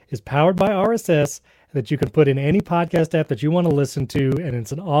podcast is powered by RSS that you can put in any podcast app that you want to listen to, and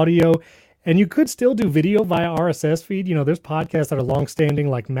it's an audio. And you could still do video via RSS feed. There's podcasts that are longstanding,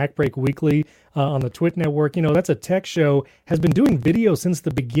 like MacBreak Weekly on the Twit Network. That's a tech show, has been doing video since the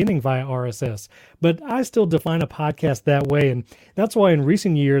beginning via RSS. But I still define a podcast that way. And that's why in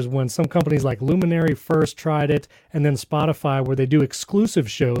recent years, when some companies like Luminary first tried it, and then Spotify, where they do exclusive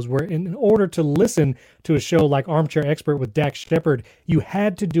shows, where in order to listen to a show like Armchair Expert with Dax Shepard, you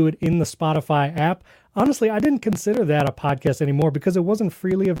had to do it in the Spotify app. Honestly, I didn't consider that a podcast anymore because it wasn't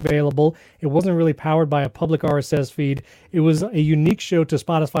freely available. It wasn't really powered by a public RSS feed. It was a unique show to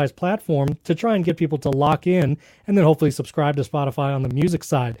Spotify's platform to try and get people to lock in and then hopefully subscribe to Spotify on the music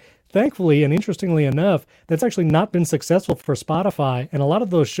side. Thankfully, and interestingly enough, that's actually not been successful for Spotify, and a lot of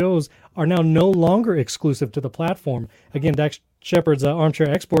those shows are now no longer exclusive to the platform. Again, Dax Shepard's Armchair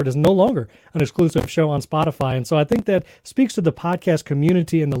Expert is no longer an exclusive show on Spotify, and so I think that speaks to the podcast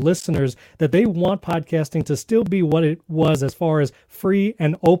community and the listeners that they want podcasting to still be what it was as far as free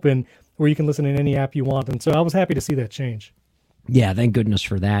and open, where you can listen in any app you want, and so I was happy to see that change. Yeah, thank goodness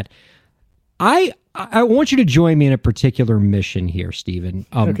for that. I want you to join me in a particular mission here, Stephen.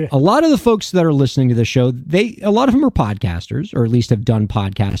 Okay. A lot of the folks that are listening to the show, a lot of them are podcasters, or at least have done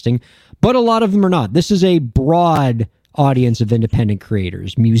podcasting, but a lot of them are not. This is a broad audience of independent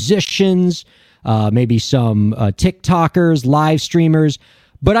creators, musicians, maybe some TikTokers, live streamers.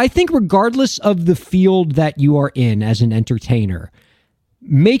 But I think regardless of the field that you are in as an entertainer,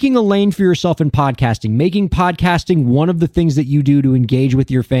 making a lane for yourself in podcasting, making podcasting one of the things that you do to engage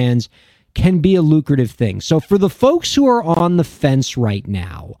with your fans can be a lucrative thing. So for the folks who are on the fence right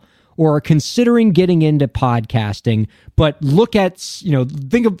now or are considering getting into podcasting, but look at,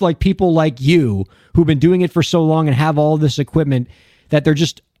 think of like people like you who've been doing it for so long and have all this equipment that they're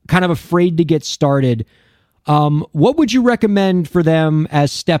just kind of afraid to get started. What would you recommend for them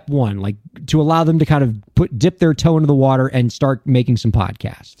as step one, like to allow them to kind of dip their toe into the water and start making some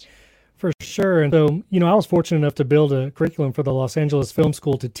podcasts? For sure. And so, I was fortunate enough to build a curriculum for the Los Angeles Film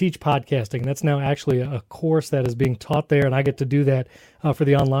School to teach podcasting. That's now actually a course that is being taught there, and I get to do that for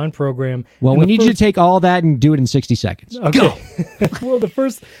the online program. Well, we need you to take all that and do it in 60 seconds. Okay. Go! Well, the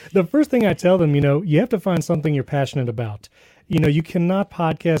first thing I tell them, you have to find something you're passionate about. You cannot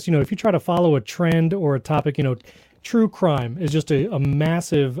podcast, if you try to follow a trend or a topic, true crime is just a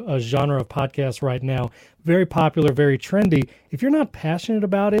massive genre of podcasts right now. Very popular, very trendy. If you're not passionate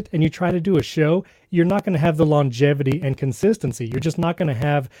about it and you try to do a show, you're not going to have the longevity and consistency. You're just not going to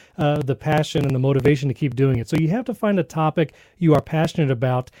have the passion and the motivation to keep doing it. So you have to find a topic you are passionate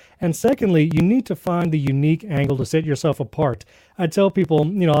about. And secondly, you need to find the unique angle to set yourself apart. I tell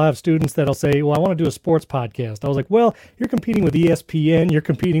people, I'll have students that'll say, well, I want to do a sports podcast. I was like, well, you're competing with ESPN. You're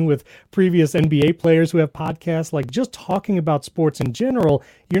competing with previous NBA players who have podcasts. Like, just talking about sports in general,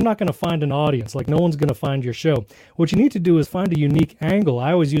 you're not going to find an audience. Like, no one's going to find your show. What you need to do is find a unique angle.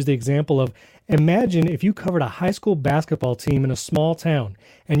 I always use the example of, imagine if you covered a high school basketball team in a small town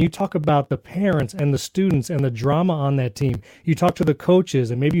and you talk about the parents and the students and the drama on that team. You talk to the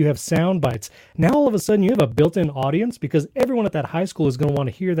coaches and maybe you have sound bites. Now all of a sudden you have a built-in audience because everyone at that high school is going to want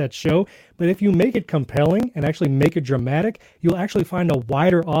to hear that show. But if you make it compelling and actually make it dramatic, you'll actually find a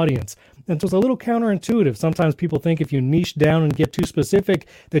wider audience. And so it's a little counterintuitive. Sometimes people think if you niche down and get too specific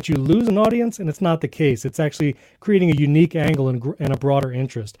that you lose an audience, and it's not the case. It's actually creating a unique angle and a broader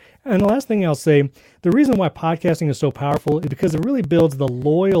interest. And the last thing I'll say, the reason why podcasting is so powerful is because it really builds the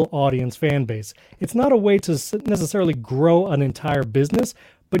loyal audience fan base. It's not a way to necessarily grow an entire business,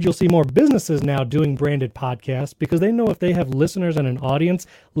 but you'll see more businesses now doing branded podcasts because they know if they have listeners and an audience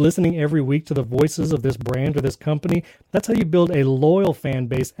listening every week to the voices of this brand or this company, that's how you build a loyal fan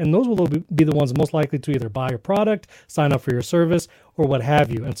base. And those will be the ones most likely to either buy your product, sign up for your service, or what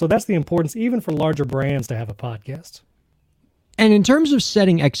have you. And so that's the importance, even for larger brands, to have a podcast. And in terms of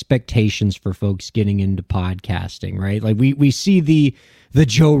setting expectations for folks getting into podcasting, right? Like we see the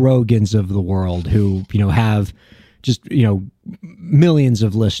Joe Rogans of the world who, have just, millions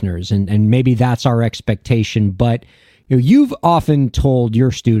of listeners, and maybe that's our expectation. But you've often told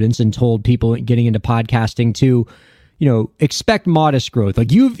your students and told people getting into podcasting to, expect modest growth.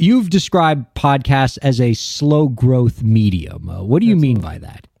 Like you've described podcasts as a slow growth medium. What do you mean by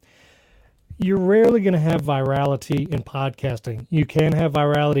that? You're rarely going to have virality in podcasting. You can have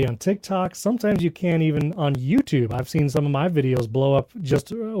virality on TikTok. Sometimes you can even on YouTube. I've seen some of my videos blow up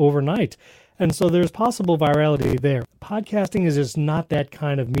just overnight. And so there's possible virality there. Podcasting is just not that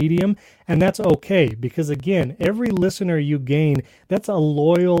kind of medium, and that's okay because, again, every listener you gain, that's a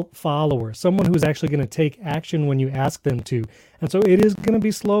loyal follower, someone who's actually going to take action when you ask them to. And so it is going to be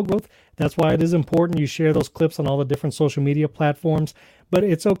slow growth. That's why it is important you share those clips on all the different social media platforms. But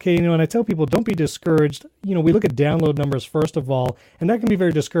it's okay, and I tell people, don't be discouraged. We look at download numbers first of all, and that can be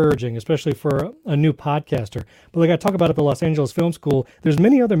very discouraging, especially for a new podcaster. But like I talk about at the Los Angeles Film School, there's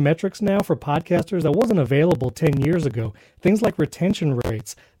many other metrics now for podcasters that wasn't available 10 years ago. Things like retention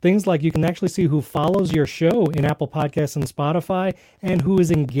rates, things like you can actually see who follows your show in Apple Podcasts and Spotify, and who is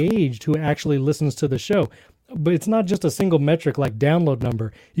engaged, who actually listens to the show. But it's not just a single metric like download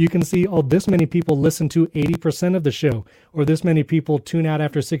number. You can see, this many people listen to 80% of the show, or this many people tune out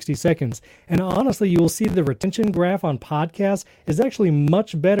after 60 seconds. And honestly, you will see the retention graph on podcasts is actually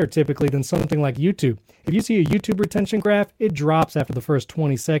much better typically than something like YouTube. If you see a YouTube retention graph, it drops after the first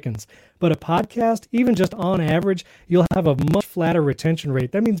 20 seconds. But a podcast, even just on average, you'll have a much flatter retention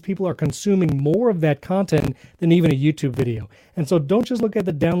rate. That means people are consuming more of that content than even a YouTube video. And so don't just look at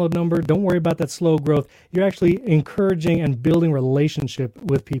the download number. Don't worry about that slow growth. You're actually encouraging and building relationship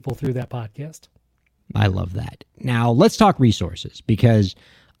with people through that podcast. I love that. Now let's talk resources, because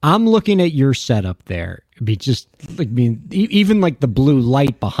I'm looking at your setup there. Even like the blue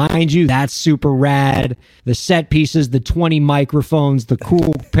light behind you, that's super rad. The set pieces, the 20 microphones, the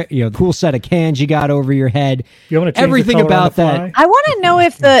cool set of cans you got over your head. You want to change everything the color about on the that. fly? I want to know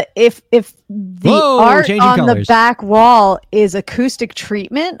if the art on colors. the back wall is acoustic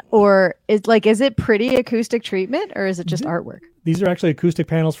treatment, or is it pretty acoustic treatment, or is it just artwork? These are actually acoustic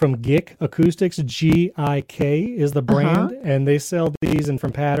panels from GIK Acoustics. GIK is the brand, and they sell these in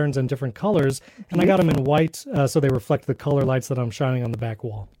different patterns and different colors. And I got them in white, so they reflect the color lights that I'm shining on the back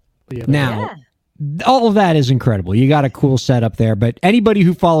wall. All of that is incredible. You got a cool setup there, but anybody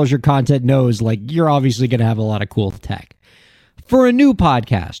who follows your content knows, you're obviously going to have a lot of cool tech. For a new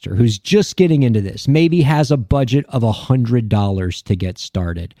podcaster who's just getting into this, maybe has a budget of $100 to get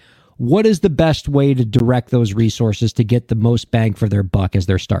started, what is the best way to direct those resources to get the most bang for their buck as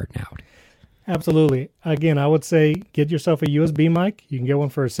they're starting out? Absolutely. Again, I would say get yourself a USB mic. You can get one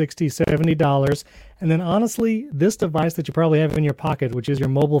for $60, $70. And then honestly, this device that you probably have in your pocket, which is your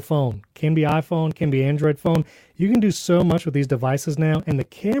mobile phone, can be iPhone, can be Android phone. You can do so much with these devices now, and the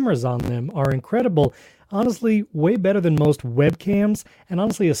cameras on them are incredible. Honestly, way better than most webcams. And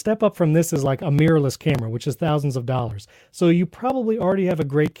honestly, a step up from this is like a mirrorless camera, which is thousands of dollars. So you probably already have a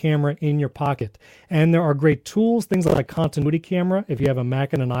great camera in your pocket. And there are great tools, things like continuity camera. If you have a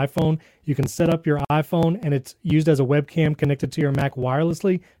Mac and an iPhone, you can set up your iPhone and it's used as a webcam connected to your Mac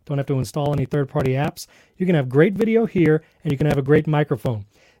wirelessly. Don't have to install any third-party apps. You can have great video here, and you can have a great microphone.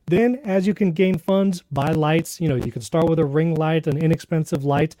 Then, as you can gain funds, buy lights. You can start with a ring light, an inexpensive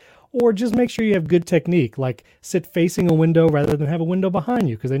light, or just make sure you have good technique, like sit facing a window rather than have a window behind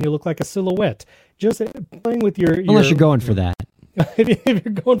you, because then you look like a silhouette. Just playing with your... Unless you're going for that. If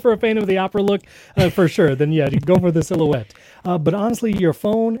you're going for a Phantom of the Opera look, for sure, then yeah, you go for the silhouette. But honestly, your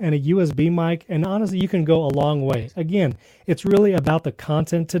phone and a USB mic, and honestly, you can go a long way. Again, it's really about the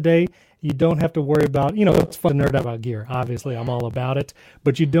content today. You don't have to worry about, it's fun to nerd out about gear. Obviously, I'm all about it.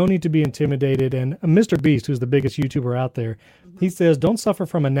 But you don't need to be intimidated. And Mr. Beast, who's the biggest YouTuber out there, he says, don't suffer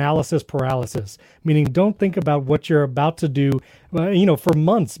from analysis paralysis, meaning don't think about what you're about to do, for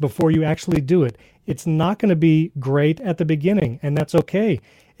months before you actually do it. It's not going to be great at the beginning, and that's okay.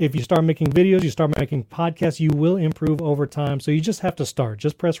 If you start making videos, you start making podcasts, you will improve over time. So you just have to start.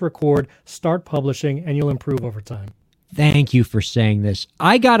 Just press record, start publishing, and you'll improve over time. Thank you for saying this.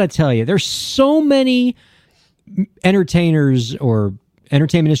 I got to tell you, there's so many entertainers or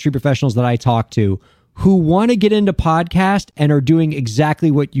entertainment industry professionals that I talk to who want to get into podcast and are doing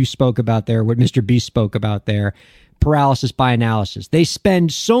exactly what you spoke about there, what Mr. B spoke about there, paralysis by analysis. They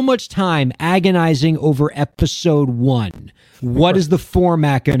spend so much time agonizing over episode 1. What is the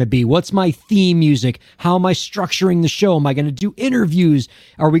format going to be? What's my theme music? How am I structuring the show? Am I going to do interviews?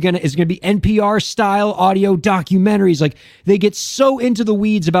 Is it going to be NPR style audio documentaries? Like, they get so into the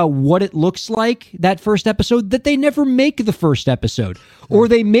weeds about what it looks like that first episode that they never make the first episode. Or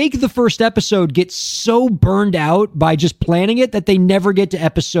they make the first episode, get so burned out by just planning it that they never get to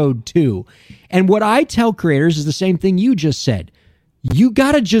episode 2. And what I tell creators is the same thing you just said. You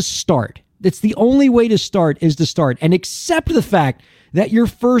got to just start. It's the only way to start is to start and accept the fact that your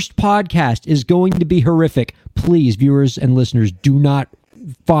first podcast is going to be horrific. Please, viewers and listeners, do not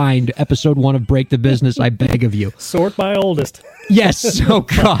find episode 1 of Break the Business. I beg of you. Sort by oldest. Yes. Oh,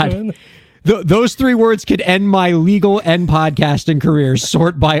 God. Those 3 words could end my legal and podcasting career.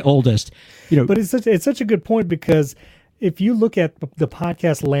 Sort by oldest. But it's such a good point, because if you look at the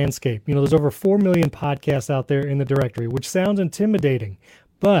podcast landscape, there's over 4 million podcasts out there in the directory, which sounds intimidating.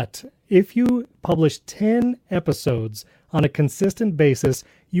 But if you publish 10 episodes on a consistent basis,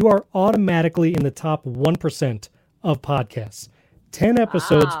 you are automatically in the top 1% of podcasts. 10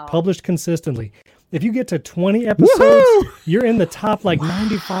 episodes published consistently. If you get to 20 episodes, you're in the top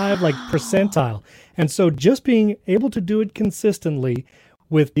 95 percentile. And so just being able to do it consistently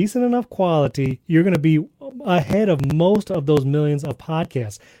with decent enough quality, you're going to be ahead of most of those millions of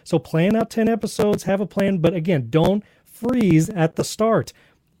podcasts. So plan out 10 episodes, have a plan, but again, don't freeze at the start.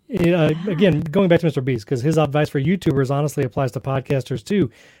 Again, going back to Mr. Beast, because his advice for YouTubers honestly applies to podcasters too.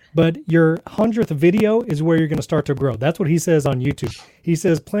 But your 100th video is where you're going to start to grow. That's what he says on YouTube. He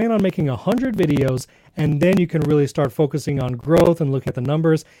says, plan on making 100 videos, and then you can really start focusing on growth and look at the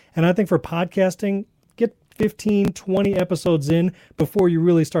numbers. And I think for podcasting, get 15, 20 episodes in before you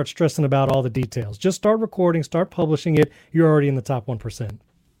really start stressing about all the details. Just start recording, start publishing it. You're already in the top 1%.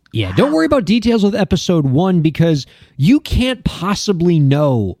 Yeah, don't worry about details with episode 1, because you can't possibly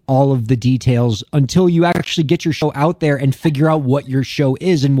know all of the details until you actually get your show out there and figure out what your show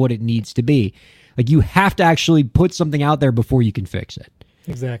is and what it needs to be. You have to actually put something out there before you can fix it.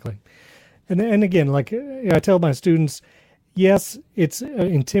 Exactly. And again, I tell my students, yes, it's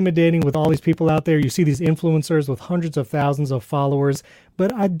intimidating with all these people out there. You see these influencers with hundreds of thousands of followers.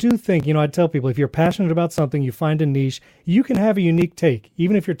 But I do think, I tell people, if you're passionate about something, you find a niche, you can have a unique take.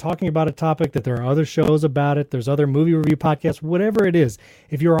 Even if you're talking about a topic that there are other shows about it, there's other movie review podcasts, whatever it is.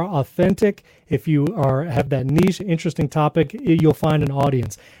 If you're authentic, if you have that niche, interesting topic, you'll find an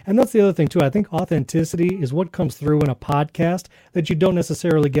audience. And that's the other thing, too. I think authenticity is what comes through in a podcast that you don't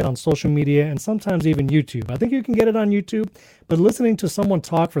necessarily get on social media and sometimes even YouTube. I think you can get it on YouTube, but listening to someone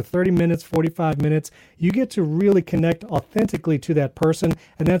talk for 30 minutes, 45 minutes, you get to really connect authentically to that person,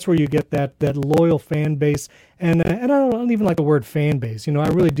 and that's where you get that loyal fan base. And I don't even like the word fan base. I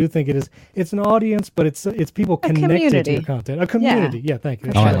really do think it's an audience, but it's people connected to your content. A community. Yeah, thank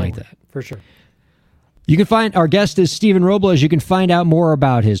you. I like that. For sure. You can find our guest is Stephen Robles. You can find out more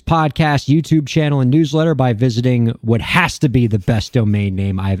about his podcast, YouTube channel, and newsletter by visiting what has to be the best domain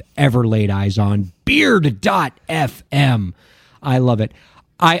name I've ever laid eyes on, beard.fm. I love it.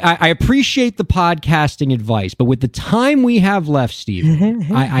 I appreciate the podcasting advice, but with the time we have left,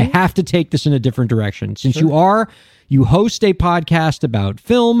 Stephen, I have to take this in a different direction. Since you host a podcast about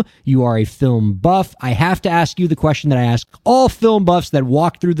film, you are a film buff, I have to ask you the question that I ask all film buffs that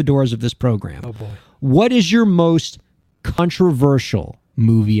walk through the doors of this program. Oh, boy. What is your most controversial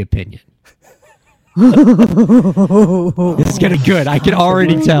movie opinion? It's getting good. I can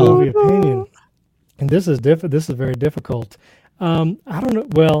already tell. Movie opinion. And this is This is very difficult. I don't know.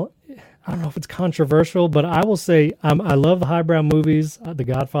 Well, I don't know if it's controversial, but I will say I love the highbrow movies. The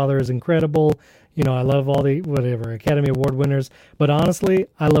Godfather is incredible. You know, I love all the Academy Award winners. But honestly,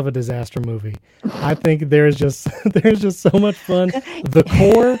 I love a disaster movie. I think there's just so much fun.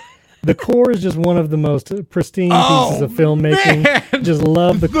 The Core is just one of the most pristine pieces of filmmaking. Man. Just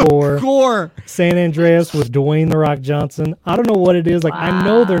love the Core. San Andreas with Dwayne "The Rock" Johnson. I don't know what it is. Like, I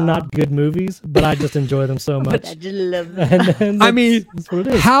know they're not good movies, but I just enjoy them so much. I just love them. That's what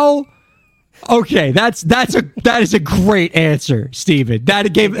it is. How? Okay, that is a great answer, Stephen.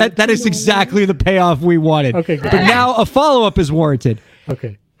 That is exactly the payoff we wanted. Okay, good. But now a follow-up is warranted.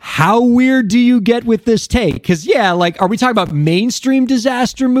 Okay. How weird do you get with this take? Because, are we talking about mainstream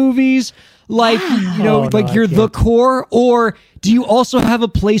disaster movies? Like, you're The Core? Or do you also have a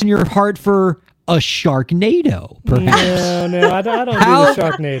place in your heart for a Sharknado, perhaps? No, I don't do the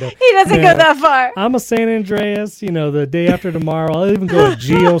Sharknado. He doesn't go that far. I'm a San Andreas, The Day After Tomorrow. I'll even go a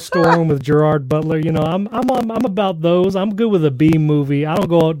Geostorm with Gerard Butler. I'm about those. I'm good with a B movie. I don't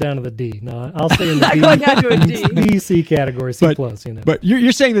go out down to the D. No, I'll stay in the B, C category, C+. But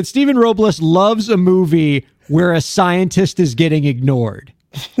you're saying that Stephen Robles loves a movie where a scientist is getting ignored.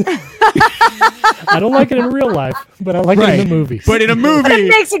 I don't like it in real life, but I like it in the movies. But in a movie, it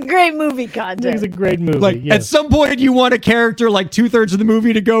makes a great movie content. It makes a great movie. Like, yes. At some point, you want a character like 2/3 of the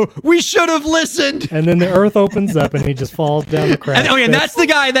movie to go, "We should have listened." And then the earth opens up, and he just falls down the crack. And that's the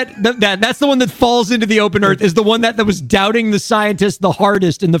guy that's the one that falls into the open earth. Is the one that was doubting the scientist the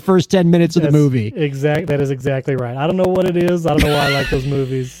hardest in the first 10 minutes of the movie. That is exactly right. I don't know what it is. I don't know why I like those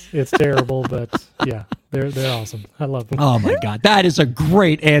movies. It's terrible, but yeah. They're awesome. I love them. Oh my God, that is a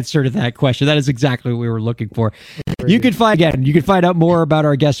great answer to that question. That is exactly what we were looking for. You can find out more about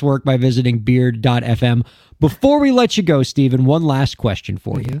our guest work by visiting beard.fm. Before we let you go, Stephen, one last question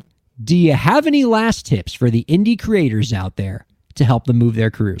for you. Do you have any last tips for the indie creators out there to help them move their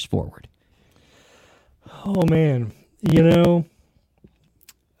careers forward? Oh man,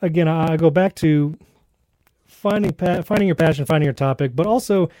 again, I go back to finding your passion, finding your topic, but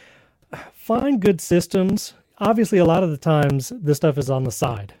also find good systems. Obviously, a lot of the times this stuff is on the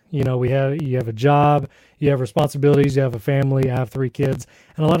side. You have a job, you have responsibilities, you have a family, I have 3 kids,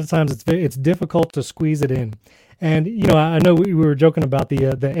 and a lot of times it's difficult to squeeze it in. And I know we were joking about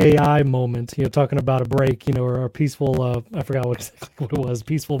the AI moment. Talking about a break, or a peaceful. I forgot what it was.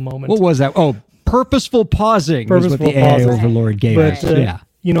 Peaceful moment. What was that? Oh, purposeful pausing is what the AI overlord gave us. Yeah.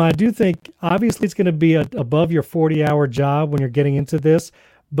 I do think obviously it's going to be above your 40-hour job when you're getting into this.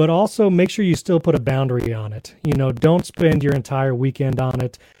 But also make sure you still put a boundary on it. Don't spend your entire weekend on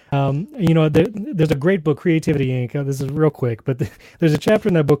it. There's a great book, Creativity Inc. This is real quick, but there's a chapter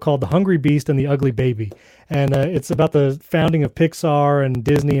in that book called The Hungry Beast and the Ugly Baby. And it's about the founding of Pixar and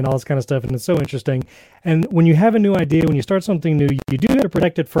Disney and all this kind of stuff. And it's so interesting. And when you have a new idea, when you start something new, you do have to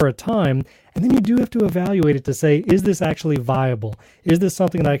protect it for a time. And then you do have to evaluate it to say, is this actually viable? Is this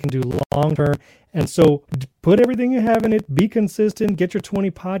something that I can do long term? And so put everything you have in it, be consistent, get your 20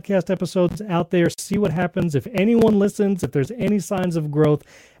 podcast episodes out there, see what happens, if anyone listens, if there's any signs of growth.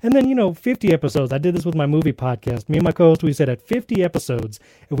 And then, 50 episodes. I did this with my movie podcast. Me and my co-host, we said at 50 episodes,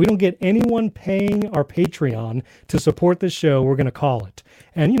 if we don't get anyone paying our Patreon to support this show, we're going to call it.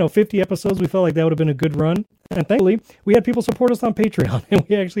 And, 50 episodes, we felt like that would have been a good run. And thankfully, we had people support us on Patreon, and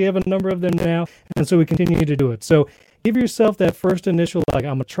we actually have a number of them now. And so we continue to do it. So give yourself that first initial, I'm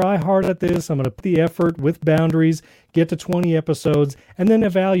going to try hard at this. I'm going to put the effort with boundaries, get to 20 episodes, and then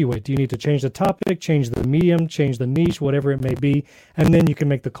evaluate. Do you need to change the topic, change the medium, change the niche, whatever it may be, and then you can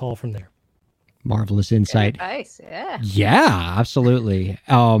make the call from there. Marvelous insight. Nice, yeah. Yeah, absolutely.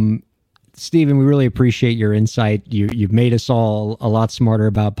 Stephen, we really appreciate your insight. You've made us all a lot smarter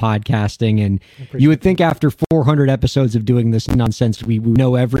about podcasting, and you would think after 400 episodes of doing this nonsense, we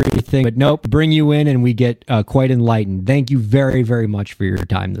know everything, but nope, bring you in and we get quite enlightened. Thank you very, very much for your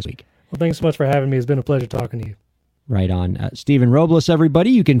time this week. Well, thanks so much for having me. It's been a pleasure talking to you. Right on. Stephen Robles,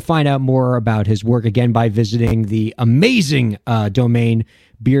 everybody. You can find out more about his work again by visiting the amazing domain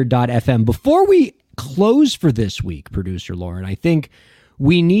beard.fm. Before we close for this week, producer Lauren, I think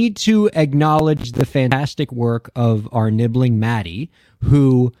we need to acknowledge the fantastic work of our nibbling Maddie,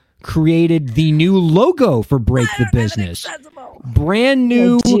 who created the new logo for Break the Business. Brand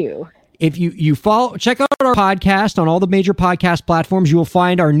new. I do. If you follow, check out our podcast on all the major podcast platforms. You will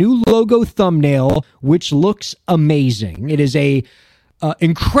find our new logo thumbnail, which looks amazing. It is a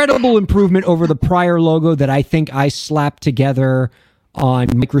incredible improvement over the prior logo that I think I slapped together on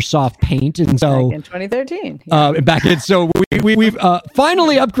Microsoft Paint, and so Back in 2013. We've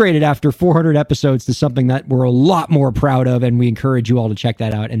finally upgraded after 400 episodes to something that we're a lot more proud of, and we encourage you all to check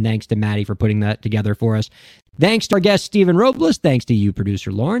that out. And thanks to Maddie for putting that together for us. Thanks to our guest Stephen Robles. Thanks to you,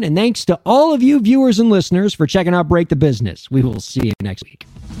 producer Lauren, and thanks to all of you viewers and listeners for checking out Break the Business. We will see you next week.